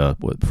Lakota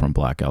from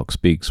Black Elk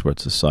Speaks, where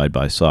it's a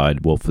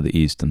side-by-side, Wolf of the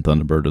East and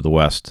Thunderbird of the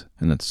West.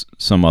 And it's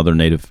some other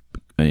native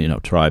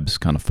tribes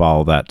kind of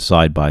follow that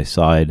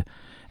side-by-side.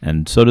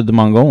 And so did the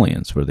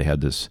Mongolians, where they had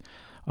this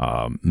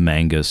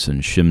Mangus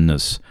and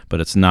Shimnus, but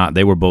it's not.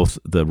 They were both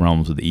the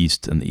realms of the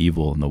East and the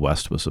evil, and the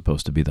West was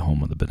supposed to be the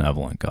home of the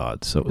benevolent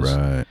gods. So it was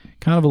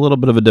kind of a little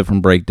bit of a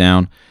different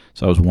breakdown.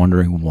 So I was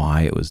wondering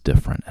why it was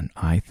different, and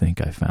I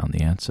think I found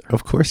the answer.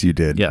 Of course you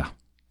did. Yeah.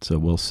 So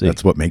we'll see.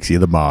 That's what makes you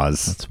the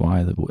Maz. That's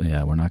why.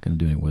 We're not going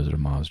to do any Wizard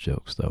of Oz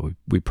jokes, though.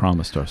 We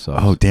promised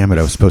ourselves. Oh, damn it!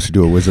 I was supposed to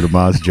do a Wizard of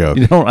Oz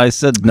joke. I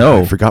said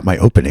no. I forgot my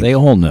opening. They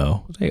all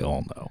know.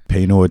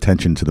 Pay no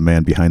attention to the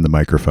man behind the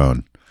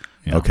microphone.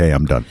 Yeah. Okay,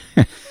 I'm done.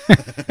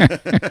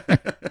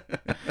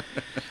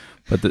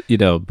 But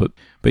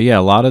a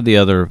lot of the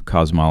other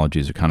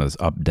cosmologies are kind of this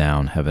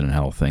up-down, heaven and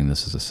hell thing.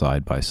 This is a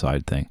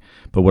side-by-side thing.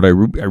 But what I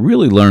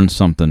really learned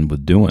something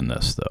with doing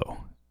this, though,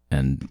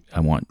 and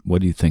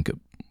what do you think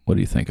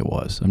it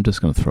was? I'm just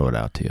going to throw it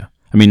out to you.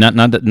 I mean,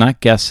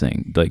 not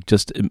guessing,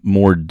 just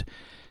more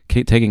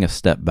taking a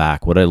step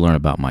back. What I learned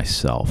about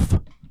myself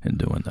in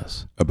doing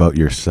this. About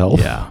yourself?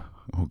 Yeah.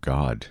 Oh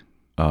God.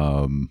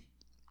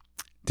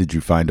 Did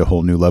you find a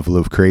whole new level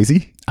of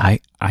crazy? I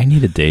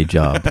need a day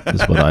job,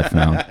 is what I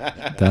found.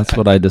 That's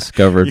what I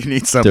discovered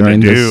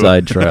during this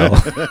side trail.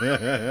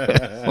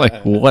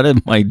 What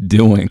am I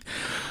doing?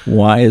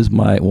 Why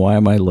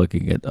am I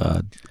looking at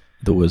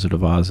the Wizard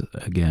of Oz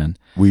again?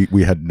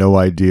 We had no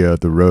idea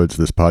the roads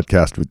this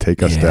podcast would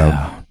take us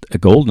down. A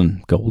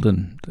golden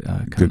kind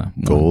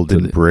of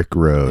golden brick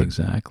road.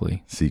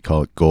 Exactly. So you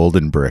call it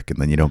golden brick,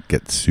 and then you don't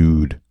get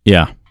sued.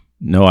 Yeah.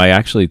 No, I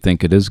actually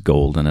think it is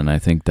golden, and I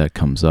think that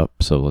comes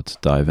up, so let's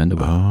dive into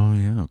it. Oh,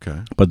 yeah,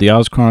 okay. But the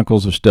Oz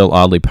Chronicles are still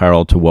oddly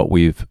parallel to what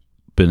we've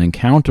been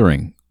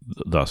encountering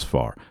thus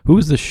far. Who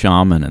is the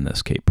shaman in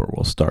this caper?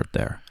 We'll start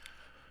there.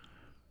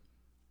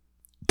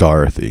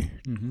 Dorothy.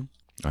 Mm-hmm.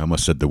 I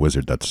almost said the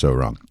wizard. That's so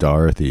wrong.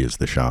 Dorothy is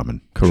the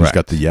shaman. Correct. She's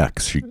got the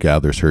yeks. She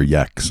gathers her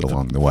yeks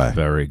along the way.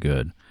 Very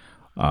good.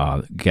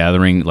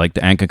 Gathering like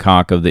the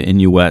Ankakak of the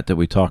Inuit that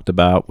we talked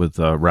about with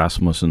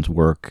Rasmussen's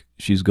work.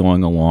 She's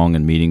going along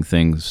and meeting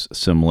things,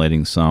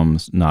 assimilating some,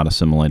 not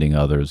assimilating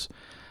others.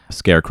 A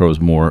scarecrow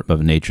is more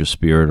of a nature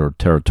spirit or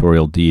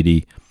territorial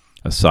deity.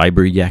 A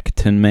cyber yak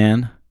tin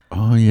man.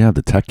 Oh, yeah,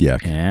 the tech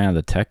yak. Yeah,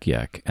 the tech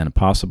yak. And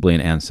possibly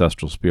an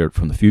ancestral spirit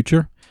from the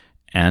future.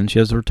 And she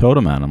has her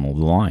totem animal,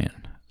 the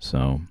lion.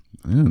 So,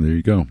 yeah, there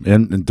you go.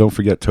 And don't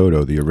forget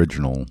Toto, the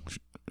original,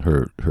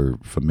 her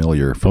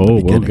familiar from the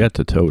beginning. We'll get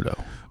to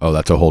Toto. Oh,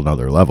 that's a whole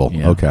nother level.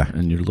 Yeah. Okay.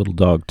 And your little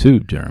dog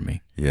too,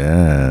 Jeremy.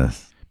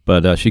 Yes.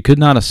 But she could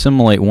not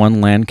assimilate one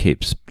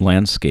landscape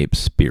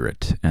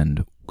spirit.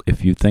 And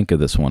if you think of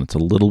this one, it's a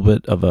little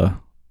bit of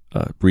a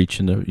reach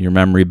into your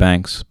memory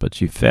banks, but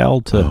she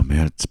failed to... Oh,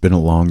 man, it's been a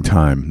long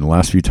time. The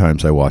last few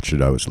times I watched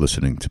it, I was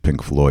listening to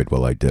Pink Floyd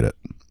while I did it.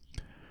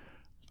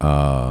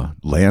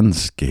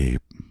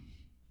 Landscape.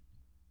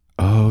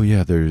 Oh,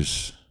 yeah,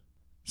 there's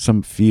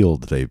some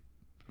field they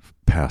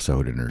pass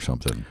out in or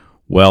something.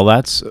 Well,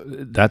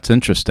 that's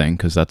interesting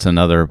because that's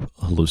another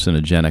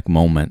hallucinogenic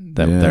moment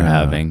that they're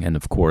having. And,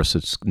 of course,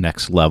 it's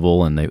next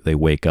level, and they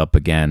wake up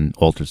again,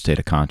 altered state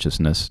of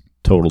consciousness,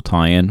 total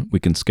tie-in. We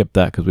can skip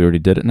that because we already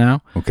did it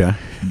now. Okay.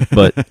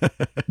 But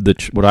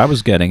what I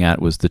was getting at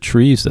was the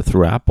trees that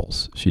threw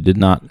apples. She did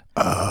not...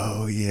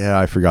 Oh, yeah,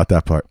 I forgot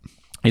that part.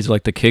 He's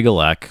like the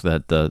Kigalak,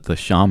 that the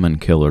shaman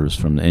killers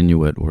from the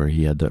Inuit, where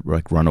he had to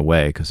run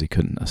away because he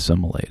couldn't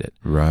assimilate it.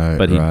 Right,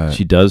 But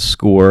she does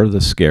score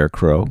the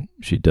Scarecrow.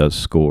 She does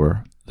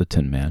score the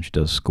Tin Man. She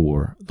does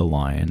score the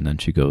Lion. Then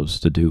she goes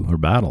to do her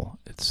battle.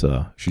 It's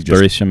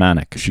very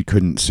shamanic. She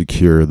couldn't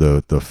secure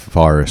the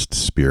forest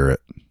spirit.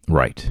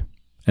 Right.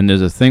 And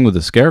there's a thing with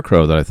the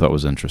Scarecrow that I thought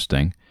was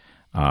interesting.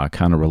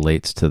 Kind of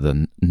relates to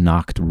the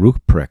Nacht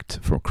Ruprecht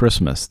for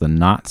Christmas, the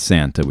not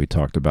Santa we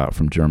talked about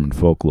from German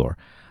folklore.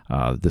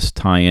 This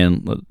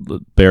tie-in,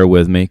 bear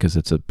with me because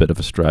it's a bit of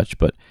a stretch,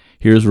 but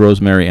here's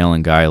Rosemary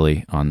Ellen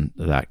Guiley on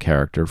that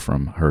character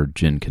from her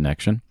Jinn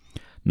connection.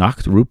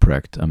 Nacht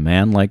Ruprecht, a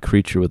man-like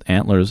creature with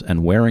antlers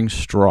and wearing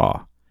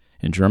straw.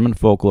 In German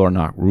folklore,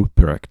 Nacht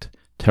Ruprecht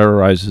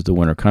terrorizes the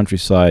winter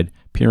countryside,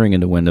 peering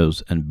into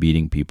windows and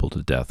beating people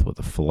to death with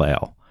a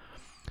flail.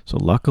 So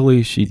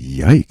luckily she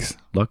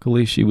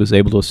was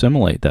able to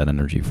assimilate that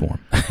energy form.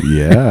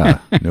 Yeah,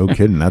 no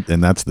kidding.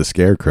 That's the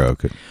Scarecrow.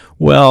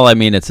 Well, I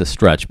mean, it's a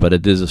stretch, but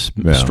it is a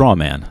straw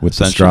man. With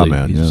the straw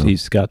man,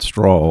 he's got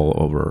straw all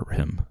over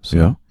him.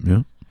 So.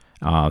 Yeah.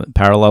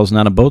 Parallels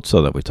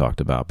Nanabozo that we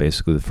talked about,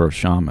 basically the first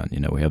shaman.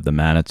 We have the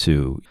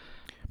Manitou.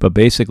 But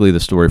basically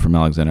the story from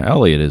Alexander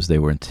Elliot is they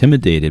were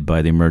intimidated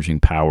by the emerging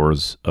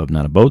powers of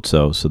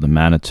Nanabozo, so the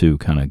Manitou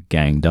kind of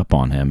ganged up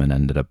on him and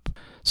ended up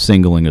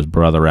singling his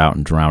brother out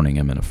and drowning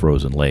him in a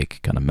frozen lake,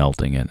 kind of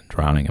melting it and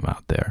drowning him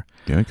out there.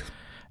 Yikes.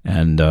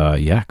 And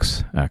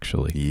Yex,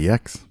 actually.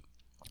 Yex.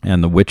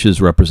 And the witches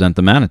represent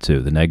the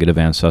Manitou, the negative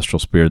ancestral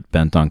spirit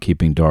bent on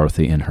keeping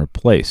Dorothy in her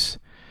place.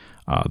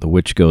 The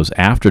witch goes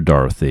after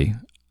Dorothy.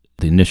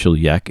 The initial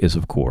Yek is,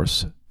 of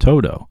course,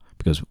 Toto,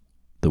 because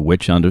the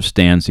witch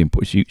understands the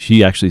importance.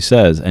 She actually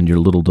says, and your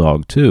little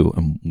dog too.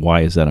 And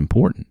why is that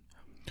important?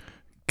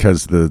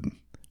 Because the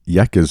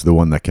Yek is the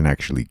one that can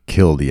actually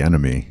kill the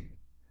enemy.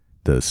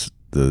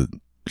 The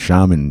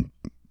shaman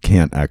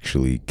can't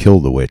actually kill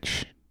the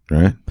witch,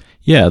 right?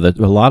 Yeah, a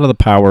lot of the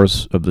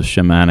powers of the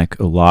shamanic,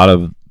 a lot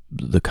of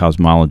the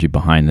cosmology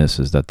behind this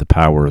is that the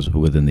power is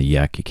within the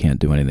Yek. You can't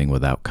do anything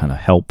without kind of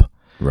help.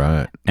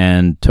 Right.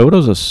 And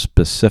Toto's a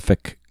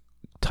specific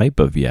type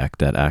of Yek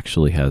that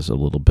actually has a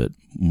little bit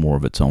more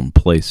of its own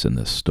place in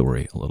this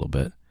story, a little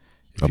bit.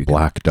 A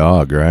black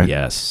dog, right?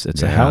 Yes,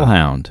 it's a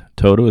hellhound.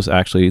 Toto is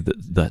actually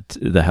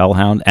the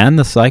hellhound and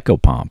the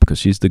psychopomp,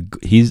 because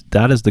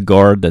that is the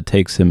guard that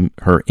takes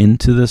her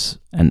into this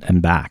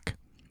and back.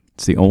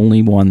 It's the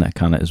only one that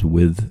kind of is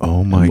with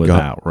and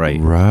without, right?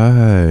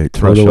 Right.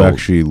 Toto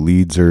actually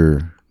leads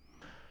her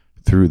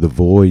through the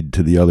void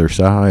to the other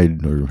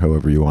side, or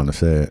however you want to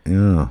say it.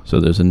 Yeah. So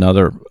there's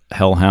another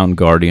hellhound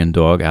guardian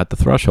dog at the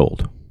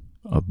threshold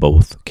of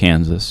both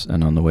Kansas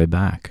and on the way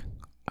back.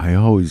 I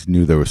always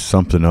knew there was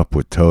something up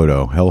with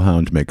Toto.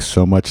 Hellhound makes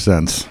so much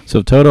sense. So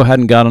if Toto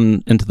hadn't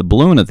gotten into the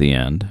balloon at the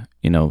end,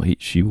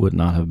 she would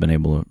not have been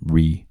able to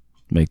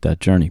remake that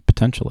journey,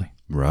 potentially.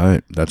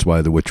 Right. That's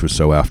why the witch was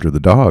so after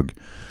the dog.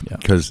 Yeah.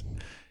 Because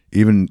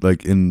even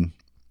like in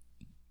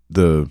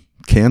the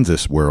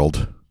Kansas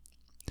world,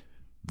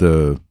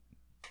 the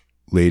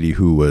lady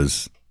who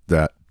was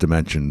that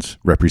dimension's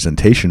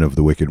representation of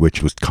the Wicked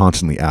Witch was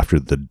constantly after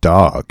the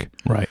dog.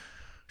 Right.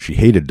 She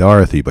hated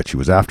Dorothy, but she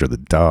was after the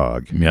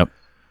dog. Yep.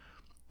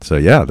 So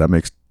yeah, that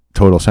makes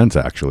total sense,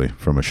 actually,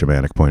 from a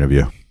shamanic point of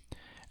view.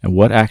 And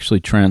what actually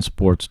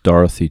transports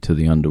Dorothy to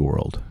the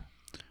underworld?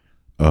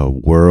 A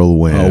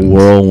whirlwind. A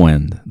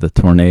whirlwind, the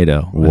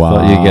tornado. Wow. I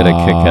thought you get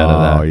a kick out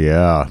of that. Oh,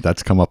 yeah.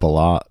 That's come up a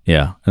lot.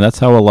 Yeah. And that's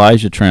how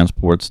Elijah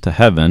transports to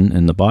heaven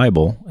in the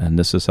Bible. And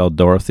this is how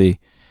Dorothy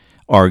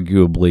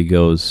arguably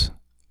goes,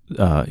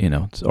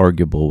 it's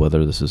arguable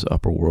whether this is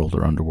upper world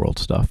or underworld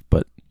stuff.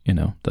 But,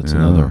 that's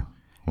another.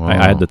 Wow. I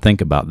had to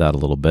think about that a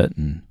little bit.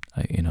 And,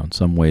 in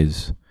some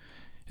ways,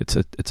 it's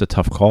a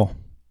tough call.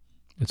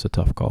 It's a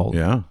tough call.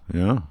 Yeah,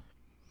 yeah.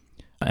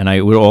 And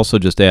I would also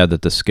just add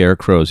that the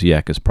Scarecrow's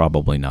Yek is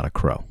probably not a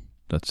crow.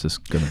 That's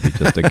just going to be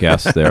just a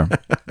guess there.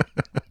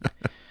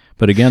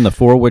 But again, the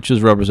four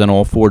witches represent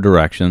all four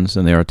directions,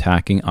 and they are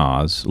attacking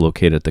Oz,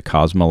 located at the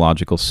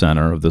cosmological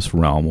center of this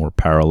realm or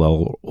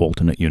parallel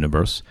alternate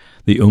universe,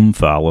 the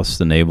Phallus,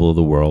 the navel of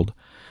the world.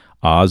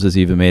 Oz is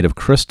even made of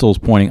crystals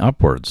pointing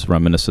upwards,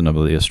 reminiscent of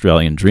the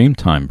Australian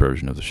Dreamtime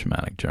version of the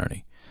shamanic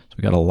journey. So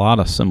we got a lot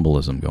of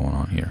symbolism going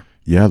on here.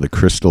 Yeah, the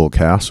Crystal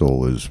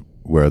Castle is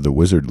where the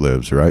wizard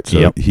lives, right?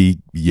 So he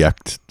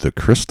yeked the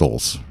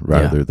crystals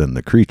rather than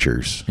the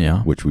creatures,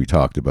 which we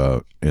talked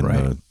about in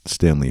the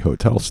Stanley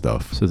Hotel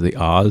stuff. So the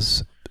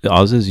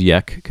Oz's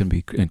Yek can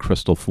be in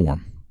crystal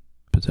form,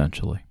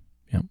 potentially.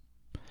 Yep.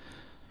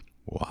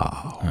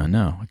 Wow. I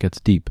know, it gets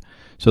deep.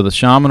 So the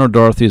shaman or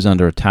Dorothy is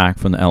under attack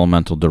from the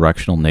elemental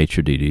directional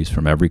nature deities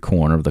from every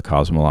corner of the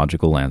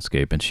cosmological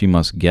landscape, and she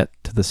must get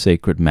to the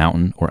sacred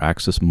mountain or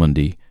axis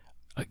mundi,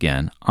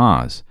 again,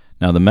 Oz.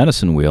 Now, the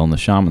medicine wheel and the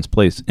shaman's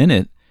place in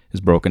it is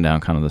broken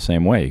down kind of the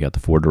same way. You got the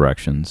four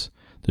directions.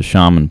 The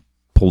shaman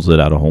pulls it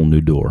out a whole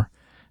new door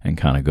and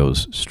kind of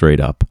goes straight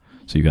up.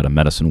 So you got a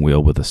medicine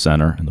wheel with a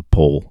center, and the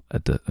pole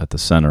at the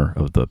center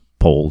of the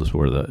pole is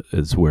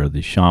where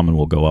the shaman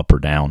will go up or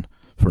down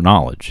for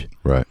knowledge.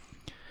 Right.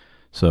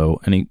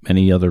 So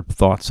any other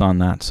thoughts on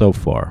that so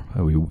far?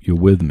 You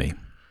with me?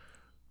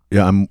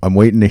 Yeah, I'm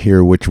waiting to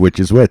hear which witch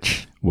is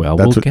which. Well,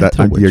 we'll get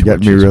to which you're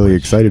getting me witch is really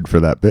which. excited for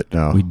that bit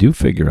now. We do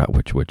figure out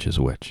which witch is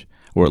which.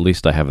 Or at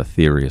least I have a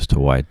theory as to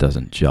why it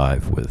doesn't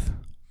jive with.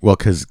 Well,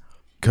 because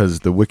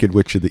the Wicked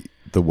Witch of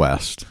the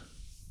West,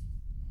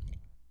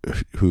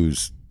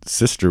 whose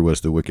sister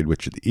was the Wicked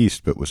Witch of the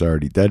East, but was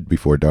already dead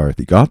before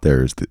Dorothy got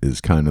there, is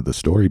kind of the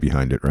story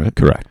behind it, right?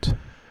 Correct.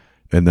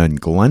 And then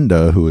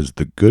Glenda, who is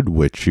the Good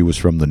Witch, she was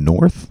from the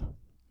North.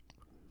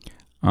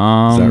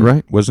 Is that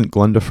right? Wasn't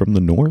Glenda from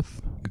the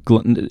North?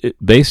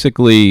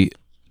 Basically,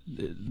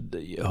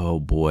 oh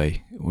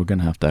boy, we're going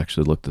to have to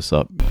actually look this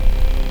up.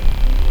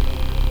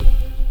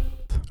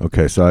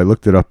 Okay, so I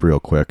looked it up real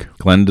quick.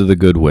 Glenda the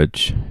Good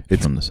Witch.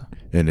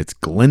 And it's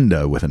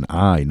Glinda with an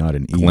I, not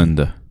an E.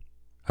 Glinda.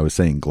 I was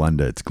saying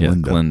Glenda. It's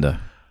Glinda. Yeah,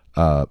 Glinda.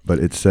 But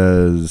it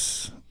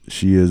says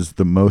she is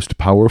the most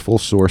powerful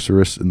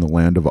sorceress in the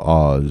land of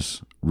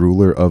Oz,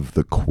 ruler of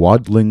the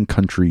Quadling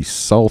country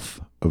south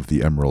of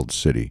the Emerald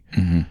City,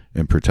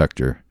 and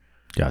protector.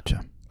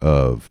 Gotcha.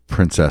 Of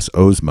Princess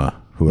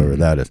Ozma, whoever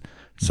that is.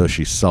 So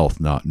she's south,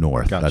 not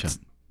north. Gotcha.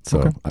 So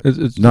okay.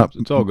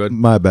 It's all good.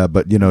 My bad,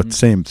 but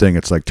same thing.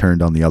 It's like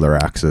turned on the other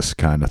axis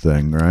kind of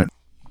thing, right?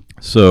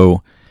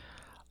 So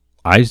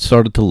I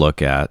started to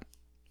look at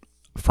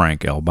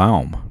Frank L.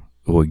 Baum,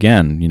 who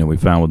again, we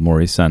found with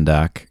Maurice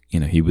Sendak.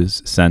 He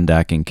was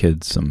Sendacking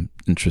kids some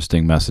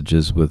interesting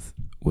messages with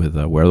Where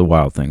the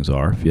Wild Things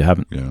Are. If you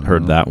haven't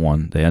heard that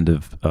one, the end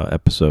of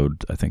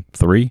episode, I think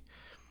 3.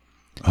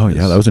 Oh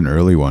yeah, that was an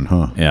early one,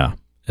 huh? Yeah,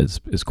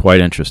 it's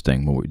quite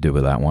interesting what we did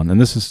with that one, and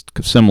this is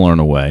similar in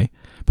a way.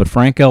 But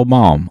Frank L.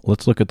 Baum,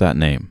 let's look at that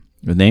name.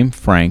 The name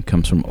Frank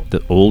comes from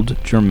the old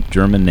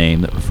German name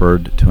that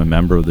referred to a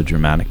member of the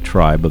Germanic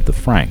tribe of the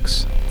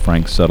Franks.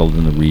 Franks settled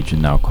in the region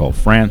now called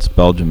France,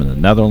 Belgium, and the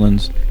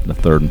Netherlands in the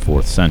 3rd and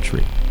 4th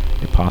century.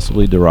 They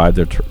possibly derived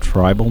their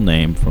tribal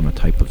name from a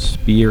type of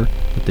spear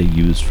that they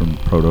used from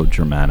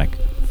Proto-Germanic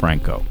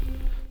Franco.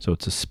 So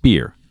it's a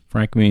spear.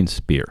 Frank means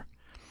spear.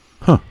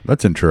 Huh,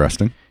 that's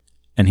interesting.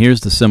 And here's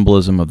the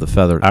symbolism of the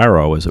feathered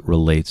arrow as it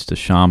relates to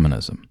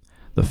shamanism.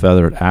 The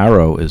feathered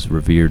arrow is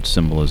revered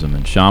symbolism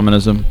in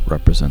shamanism,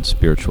 represents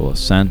spiritual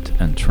ascent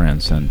and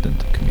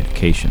transcendent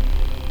communication.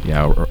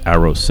 The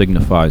arrow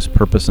signifies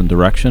purpose and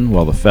direction,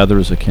 while the feather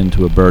is akin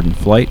to a bird in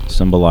flight,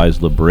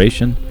 symbolize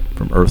liberation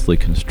from earthly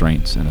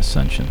constraints and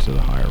ascension to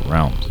the higher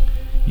realms.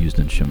 Used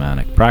in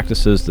shamanic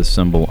practices, this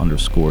symbol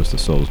underscores the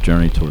soul's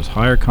journey towards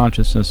higher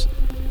consciousness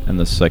and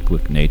the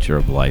cyclic nature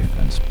of life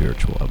and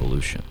spiritual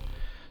evolution.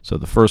 So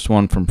the first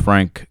one from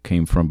Frank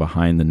came from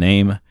behind the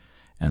name,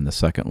 and the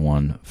second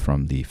one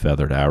from the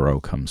feathered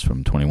arrow comes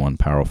from 21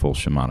 powerful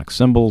shamanic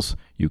symbols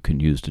you can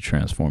use to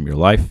transform your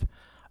life,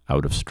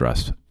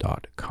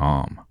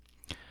 outofstress.com.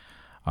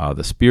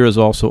 The spear is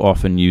also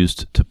often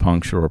used to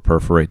puncture or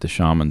perforate the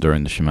shaman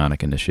during the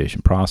shamanic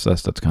initiation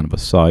process. That's kind of a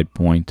side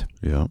point.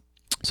 Yeah.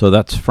 So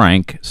that's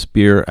Frank,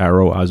 spear,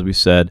 arrow, as we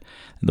said.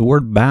 And the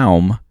word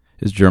Baum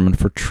is German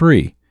for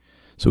tree.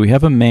 So we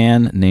have a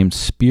man named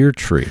Spear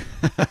Tree,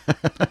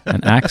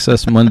 an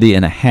Access Mundi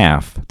and a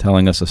half,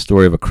 telling us a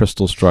story of a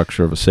crystal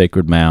structure of a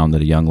sacred mound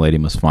that a young lady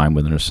must find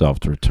within herself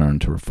to return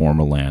to her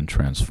former land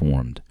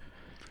transformed.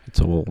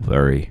 It's all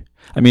very...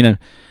 and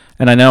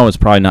I know it's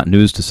probably not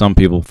news to some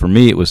people. For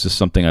me, it was just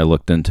something I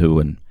looked into,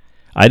 and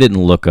I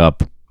didn't look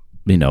up,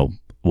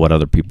 what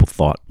other people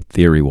thought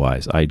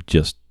theory-wise. I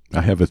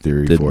have a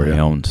theory did for my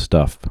you. own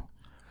stuff,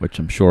 which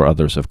I'm sure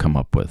others have come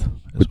up with.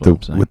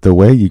 With the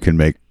way you can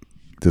make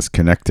this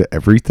connect to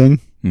everything,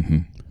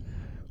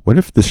 what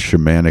if the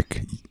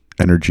shamanic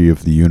energy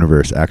of the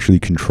universe actually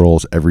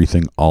controls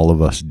everything all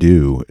of us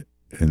do,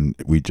 and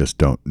we just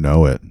don't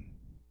know it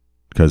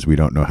because we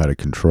don't know how to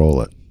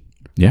control it?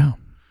 Yeah.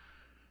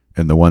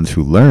 And the ones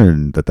who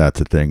learn that that's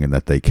a thing and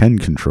that they can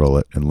control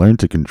it and learn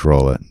to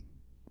control it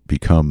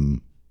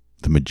become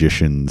the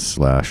magicians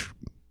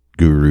 /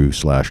 guru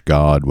 /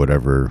 god,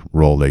 whatever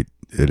role it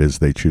is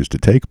they choose to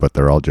take, but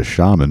they're all just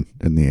shaman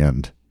in the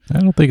end. I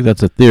don't think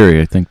that's a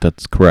theory. I think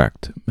that's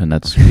correct. And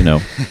that's,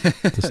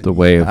 just the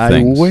way of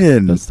things. I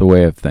win. That's the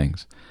way of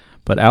things.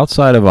 But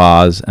outside of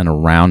Oz and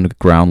around the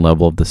ground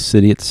level of the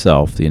city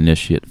itself, the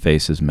initiate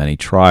faces many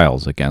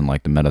trials, again,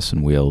 like the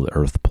medicine wheel, the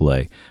earth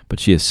play. But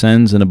she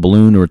ascends in a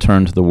balloon to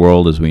return to the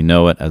world as we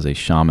know it as a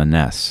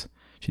shamaness.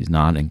 She's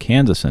not in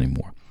Kansas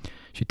anymore.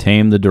 She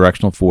tamed the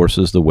directional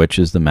forces, the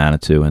witches, the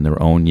Manitou, and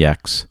their own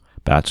yeks,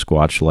 bat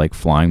squatch-like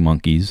flying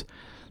monkeys.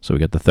 So we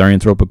got the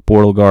Therianthropic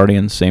portal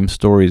guardians, same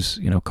stories,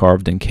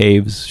 carved in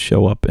caves,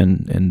 show up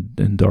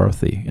in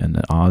Dorothy and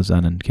Oz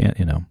and in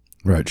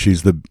Right.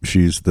 She's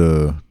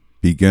the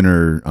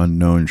beginner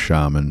unknown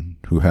shaman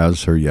who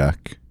has her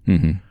yak.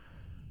 Mm-hmm.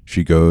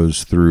 She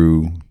goes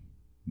through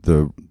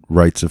the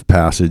rites of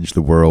passage,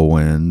 the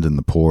whirlwind and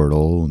the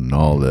portal and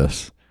all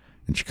this,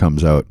 and she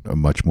comes out a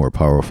much more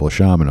powerful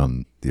shaman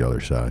on the other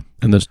side.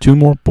 And there's 2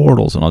 more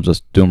portals, and I'll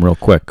just do them real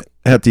quick.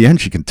 At the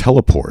end, she can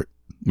teleport.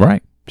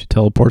 Right. She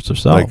teleports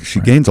herself. She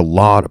gains a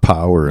lot of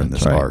power in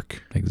this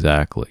arc.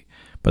 Exactly.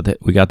 But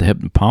we got the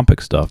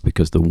hypnopompic stuff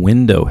because the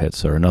window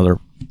hits her, another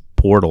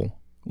portal,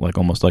 like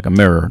almost like a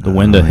mirror. The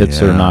window hits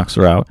her, knocks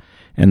her out.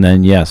 And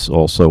then, yes,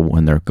 also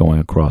when they're going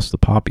across the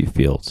poppy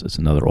fields, it's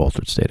another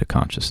altered state of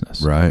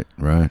consciousness. Right.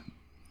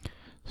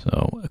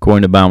 So,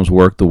 according to Baum's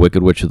work, the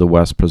Wicked Witch of the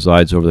West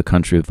presides over the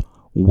country of...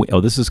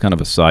 this is kind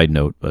of a side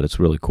note, but it's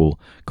really cool.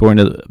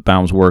 According to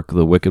Baum's work,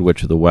 the Wicked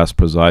Witch of the West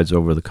presides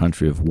over the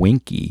country of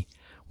Winkie,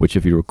 which,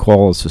 if you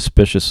recall, is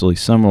suspiciously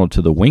similar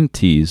to the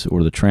Winktees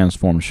or the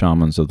transformed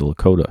shamans of the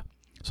Lakota.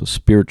 So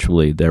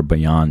spiritually, they're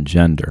beyond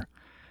gender.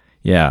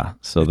 Yeah,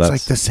 so that's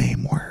like the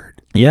same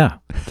word. Yeah,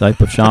 type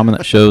of shaman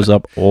that shows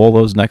up. All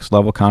those next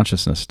level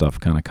consciousness stuff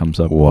kind of comes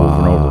up over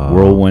and over.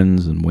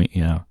 Whirlwinds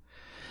and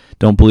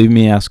Don't believe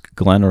me? Ask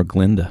Glenn or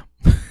Glinda.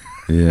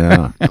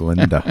 Yeah,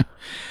 Glinda.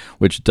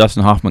 Which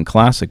Dustin Hoffman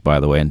classic, by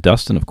the way. And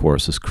Dustin, of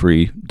course, is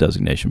Cree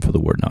designation for the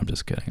word. No, I'm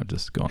just kidding. I'm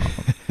just going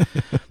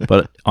off.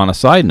 But on a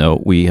side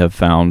note, we have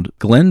found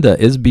Glinda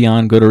is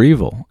beyond good or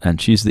evil,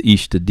 and she's the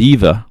Ishta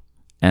Diva,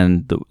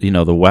 and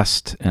the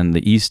West and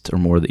the East are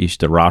more the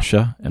Ishta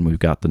Rasha, and we've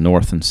got the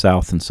North and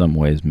South in some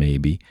ways,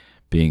 maybe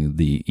being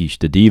the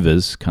Ishta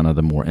Divas, kind of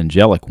the more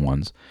angelic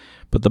ones.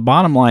 But the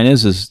bottom line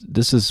is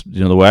this is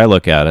the way I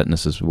look at it,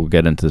 and we'll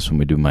get into this when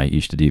we do my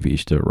Ishta Diva,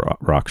 Ishta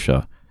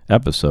Raksha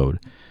episode.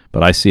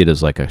 But I see it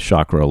as like a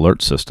chakra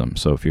alert system.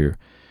 So if you're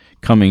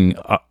coming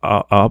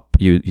up,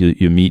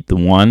 you meet the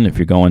one. If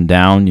you're going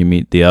down, you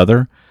meet the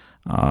other.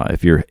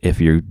 If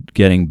you're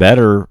getting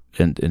better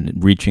and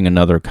reaching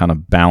another kind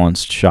of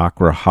balanced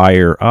chakra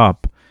higher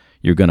up,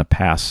 you're going to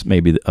pass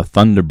maybe a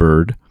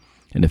thunderbird.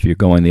 And if you're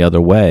going the other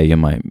way, you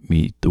might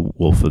meet the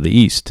wolf of the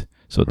east.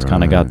 So it's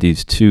kind of got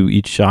these two.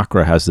 Each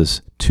chakra has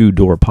this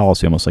two-door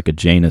policy, almost like a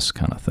Janus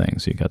kind of thing.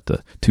 So you got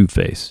the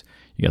two-face.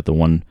 You got the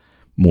one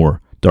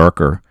more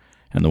darker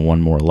and the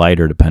one more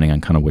lighter, depending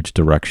on kind of which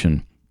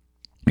direction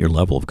your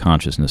level of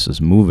consciousness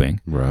is moving.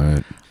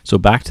 Right. So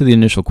back to the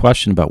initial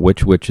question about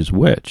which witch is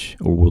which,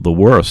 or the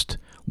worst,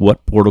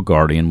 what portal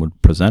guardian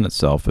would present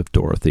itself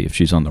if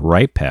she's on the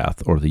right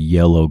path or the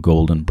yellow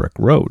golden brick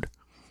road?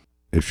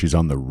 If she's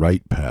on the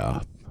right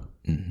path.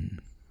 Mm-hmm.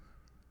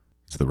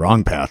 So the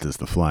wrong path is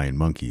the flying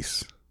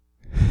monkeys.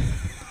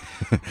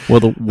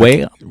 Well, the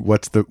way...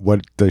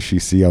 what does she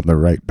see on the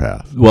right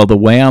path? Well, the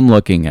way I'm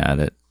looking at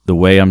it, the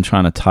way I'm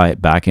trying to tie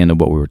it back into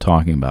what we were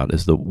talking about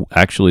is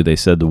actually they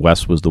said the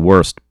West was the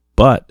worst,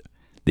 but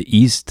the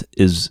East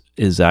is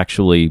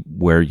actually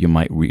where you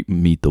might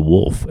meet the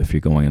wolf if you're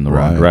going in the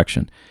wrong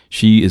direction.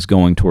 She is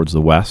going towards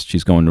the West.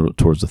 She's going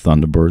towards the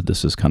Thunderbird.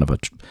 This is kind of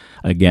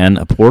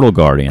a portal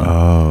guardian.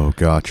 Oh,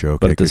 gotcha. Okay,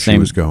 but because she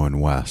was going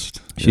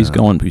west.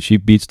 She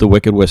beats the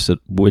Wicked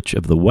Witch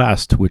of the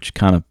West, which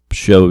kind of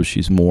shows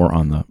she's more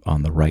on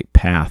the right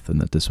path, and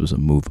that this was a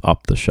move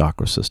up the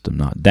chakra system,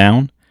 not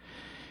down.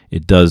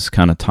 It does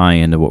kind of tie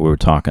into what we were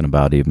talking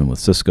about, even with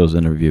Cisco's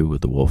interview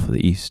with the Wolf of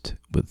the East,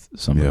 with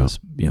some of this,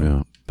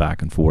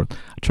 back and forth.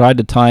 I tried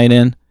to tie it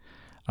in.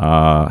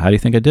 How do you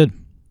think I did?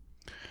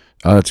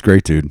 That's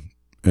great, dude.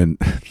 And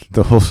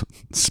the whole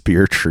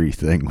spear tree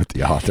thing with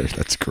the author,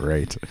 that's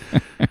great.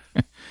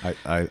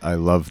 I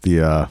love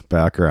the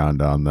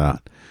background on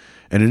that.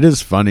 And it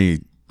is funny.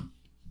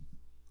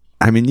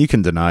 I mean, you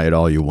can deny it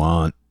all you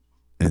want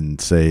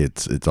and say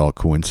it's all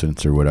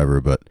coincidence or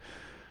whatever, but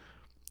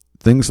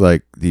things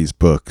like these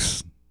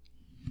books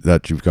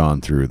that you've gone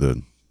through,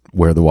 the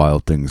Where the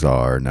Wild Things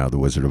Are, now The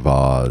Wizard of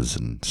Oz,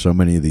 and so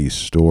many of these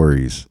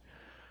stories,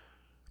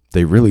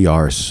 they really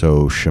are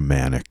so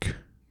shamanic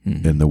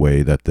in the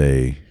way that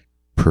they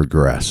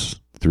progress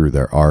through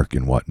their arc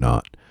and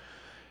whatnot.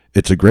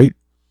 It's a great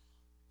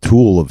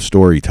tool of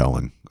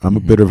storytelling. I'm a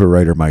bit of a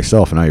writer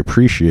myself, and I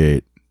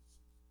appreciate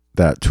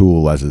that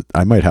tool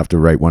I might have to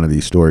write one of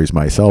these stories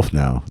myself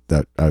now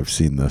that I've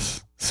seen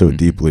this so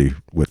deeply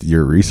with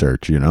your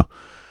research,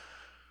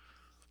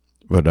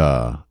 But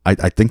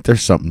I think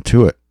there's something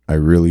to it. I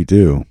really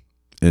do.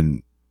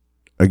 And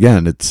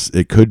again,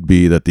 it could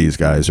be that these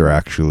guys are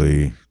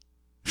actually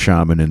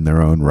shaman in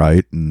their own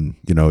right, and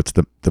it's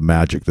the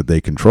magic that they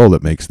control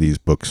that makes these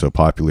books so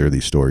popular,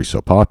 these stories so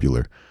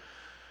popular. Or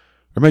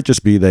it might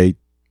just be they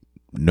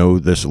know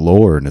this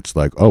lore, and it's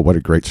like, oh, what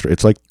a great story.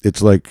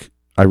 It's like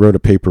I wrote a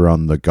paper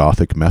on the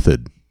Gothic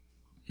method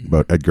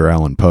about Edgar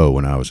Allan Poe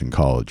when I was in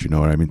college. You know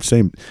what I mean?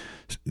 Same.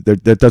 There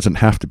doesn't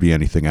have to be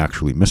anything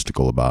actually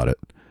mystical about it,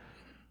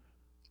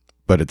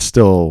 but it's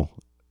still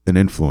an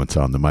influence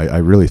on them. I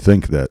really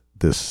think that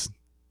this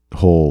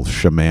whole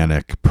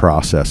shamanic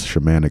process,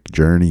 shamanic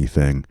journey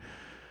thing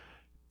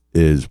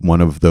is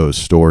one of those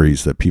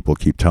stories that people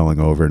keep telling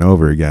over and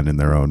over again in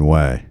their own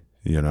way.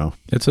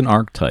 It's an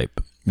archetype,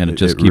 and it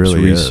just keeps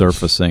really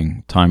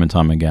resurfacing time and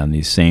time again.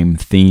 These same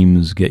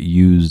themes get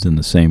used in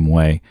the same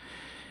way.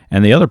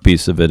 And the other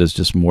piece of it is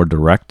just more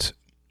direct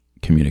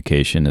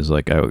communication. Is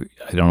like, I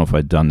don't know if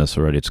I've done this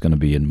already. It's going to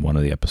be in one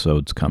of the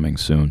episodes coming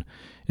soon.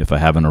 If I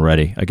haven't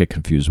already, I get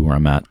confused where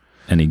I'm at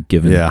any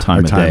given time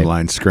of day. Yeah,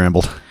 timeline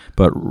scrambled.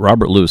 But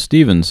Robert Louis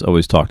Stevens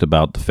always talked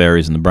about the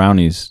fairies and the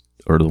brownies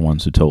are the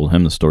ones who told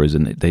him the stories,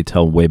 and they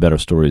tell way better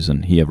stories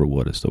than he ever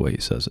would, is the way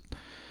he says it.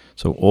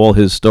 So all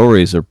his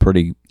stories are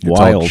pretty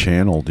wild. It's all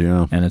channeled,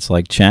 yeah. And it's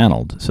like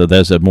channeled. So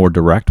there's a more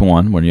direct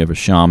one when you have a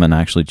shaman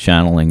actually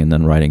channeling and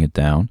then writing it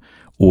down,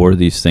 or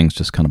these things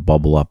just kind of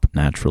bubble up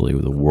naturally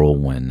with a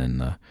whirlwind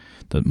and the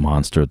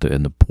monster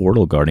and the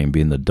portal guardian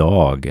being the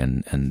dog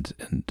and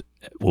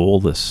all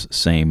this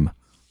same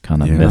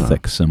kind of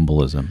mythic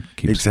symbolism.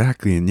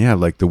 Exactly, and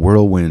like the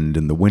whirlwind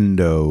and the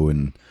window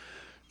and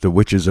the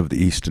witches of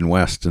the east and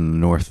west and the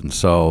north and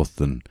south,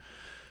 and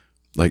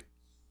like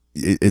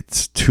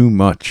it's too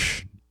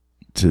much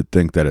to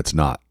think that it's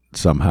not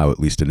somehow at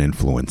least an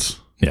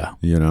influence. Yeah,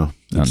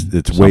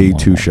 it's way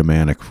too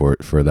shamanic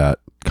for that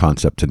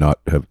concept to not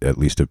have at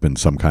least have been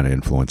some kind of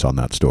influence on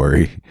that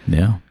story.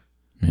 Yeah.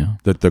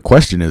 The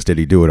question is, did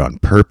he do it on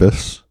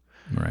purpose,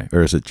 right,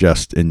 or is it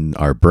just in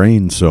our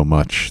brain so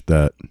much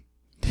that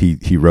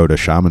he wrote a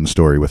shaman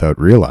story without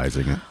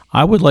realizing it?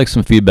 I would like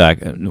some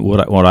feedback.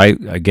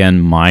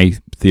 My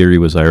theory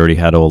was I already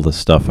had all the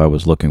stuff I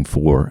was looking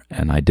for,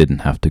 and I didn't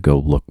have to go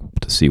look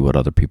to see what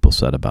other people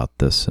said about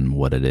this and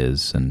what it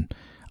is. And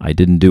I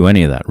didn't do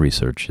any of that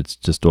research. It's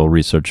just all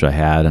research I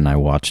had, and I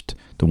watched.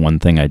 The one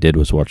thing I did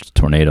was watch the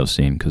tornado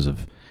scene because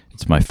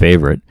it's my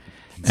favorite.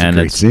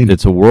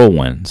 It's a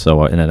whirlwind.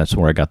 So and that's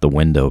where I got the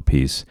window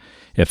piece.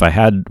 If I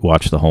had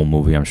watched the whole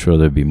movie, I'm sure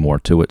there'd be more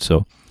to it.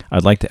 So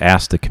I'd like to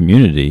ask the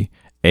community,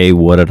 A,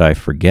 what did I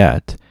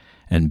forget?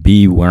 And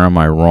B, where am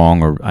I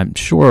wrong? Or I'm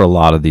sure a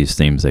lot of these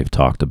themes they've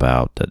talked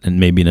about, and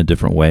maybe in a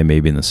different way,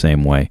 maybe in the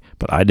same way,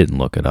 but I didn't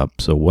look it up.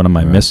 So what am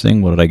I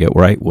missing? What did I get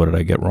right? What did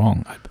I get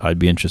wrong? I'd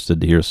be interested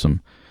to hear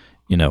some,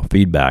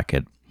 feedback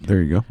at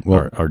there you go.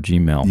 Well, our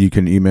Gmail. You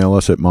can email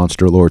us at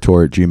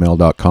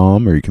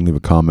monsterloretour@gmail.com, or you can leave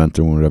a comment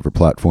on whatever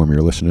platform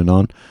you're listening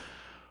on,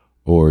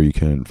 or you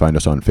can find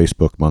us on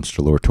Facebook,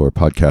 Monster Lore Tour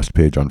podcast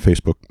page on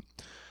Facebook.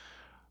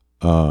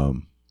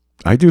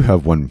 I do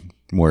have one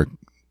more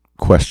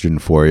question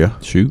for you.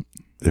 Shoot.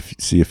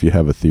 See if you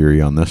have a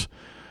theory on this.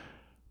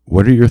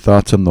 What are your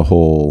thoughts on the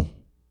whole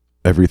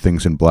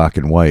everything's in black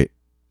and white,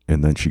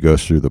 and then she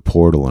goes through the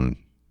portal and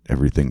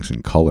everything's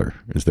in color?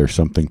 Is there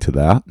something to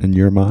that in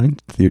your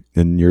mind,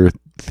 in your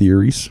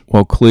theories?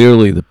 Well,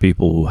 clearly the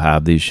people who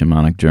have these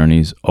shamanic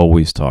journeys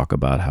always talk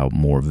about how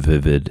more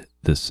vivid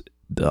the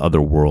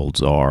other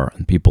worlds are,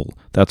 and people.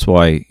 That's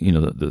why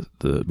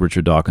the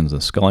Richard Dawkins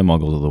and the Scully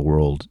Muggles of the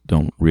world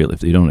don't really.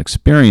 If they don't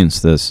experience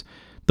this,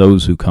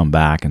 those who come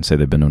back and say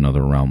they've been to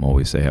another realm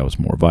always say how it's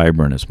more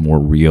vibrant, it's more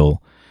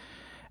real,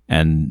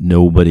 and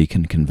nobody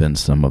can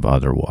convince them of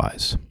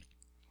otherwise.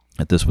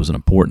 That this was an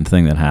important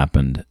thing that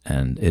happened,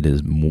 and it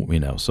is more,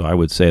 so I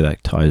would say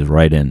that ties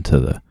right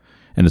into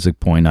and it's a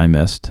point I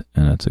missed,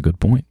 and it's a good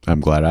point. I'm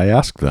glad I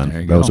asked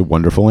then. That was a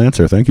wonderful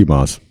answer. Thank you,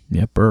 Moz.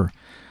 Yep.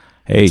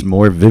 Hey, it's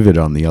more vivid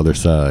on the other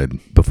side.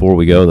 Before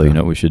we go, though, you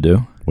know what we should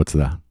do? What's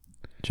that?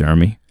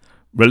 Jeremy?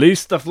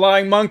 Release the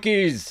flying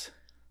monkeys!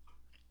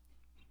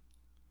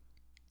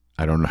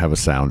 I don't have a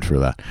sound for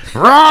that.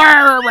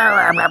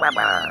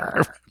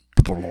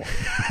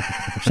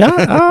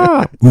 Shut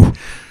up!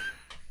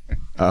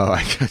 Oh,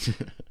 I got you.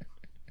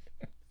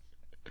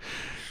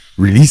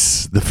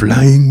 Release the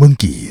flying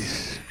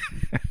monkeys.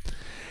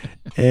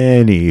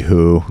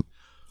 Anywho,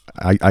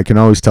 I can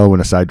always tell when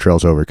a side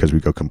trail's over because we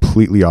go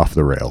completely off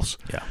the rails.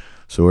 Yeah.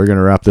 So we're going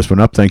to wrap this one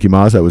up. Thank you,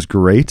 Maz. That was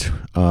great.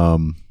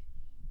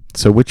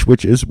 So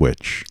which is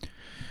which?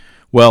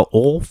 Well,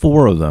 all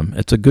four of them.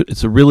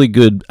 It's a really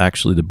good,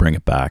 actually, to bring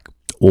it back.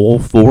 All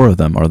four of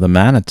them are the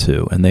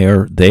Manitou, and they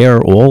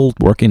are all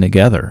working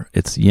together.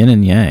 It's yin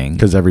and yang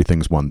because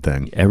everything's one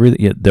thing.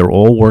 They're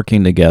all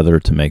working together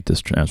to make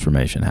this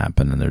transformation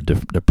happen, and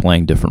they're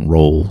playing different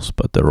roles,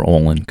 but they're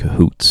all in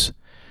cahoots.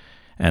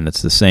 And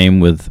it's the same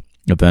with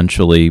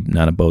eventually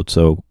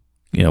Nanabotso,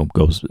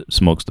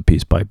 smokes the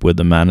peace pipe with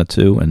the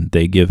Manitou, and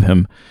they give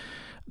him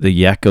the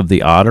yek of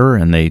the otter,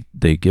 and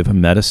they give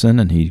him medicine,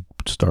 and he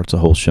starts a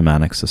whole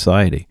shamanic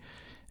society.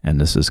 And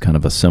this is kind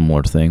of a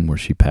similar thing where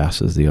she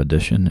passes the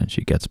audition and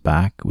she gets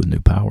back with new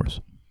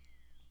powers.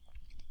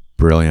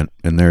 Brilliant.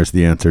 And there's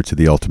the answer to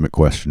the ultimate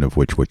question of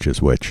which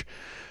is which.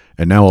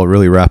 And now I'll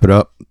really wrap it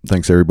up.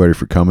 Thanks everybody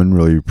for coming.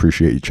 Really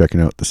appreciate you checking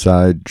out the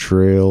side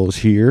trails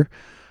here.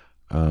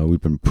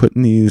 We've been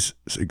putting these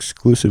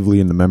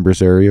exclusively in the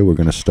members area. We're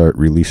going to start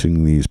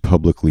releasing these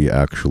publicly,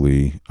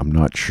 actually. I'm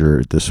not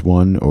sure this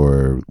one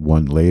or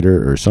one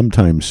later or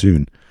sometime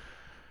soon.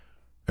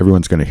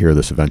 Everyone's going to hear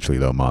this eventually,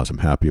 though, Maz. I'm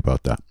happy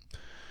about that.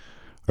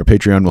 Our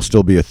Patreon will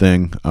still be a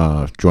thing.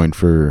 Join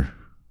for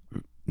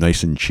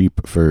nice and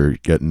cheap for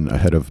getting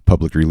ahead of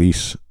public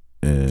release,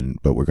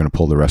 but we're going to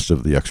pull the rest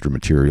of the extra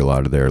material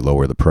out of there,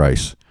 lower the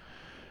price,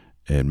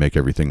 and make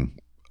everything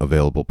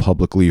available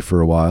publicly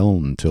for a while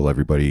until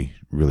everybody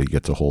really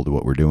gets a hold of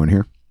what we're doing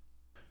here.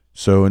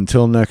 So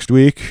until next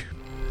week,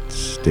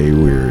 stay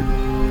weird.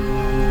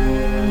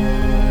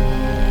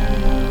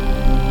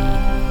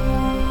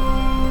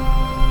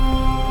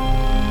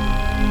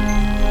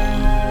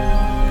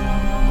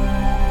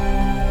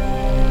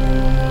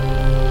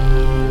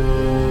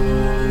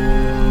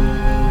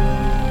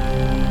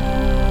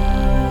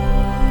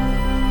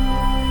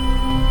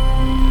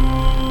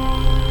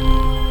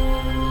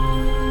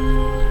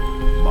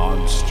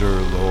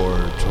 Monster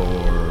Lore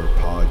Tour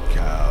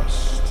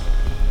Podcast.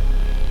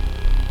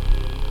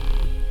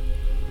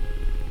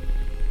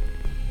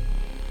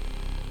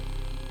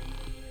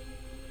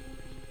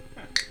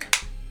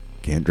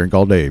 Can't drink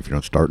all day if you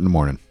don't start in the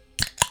morning.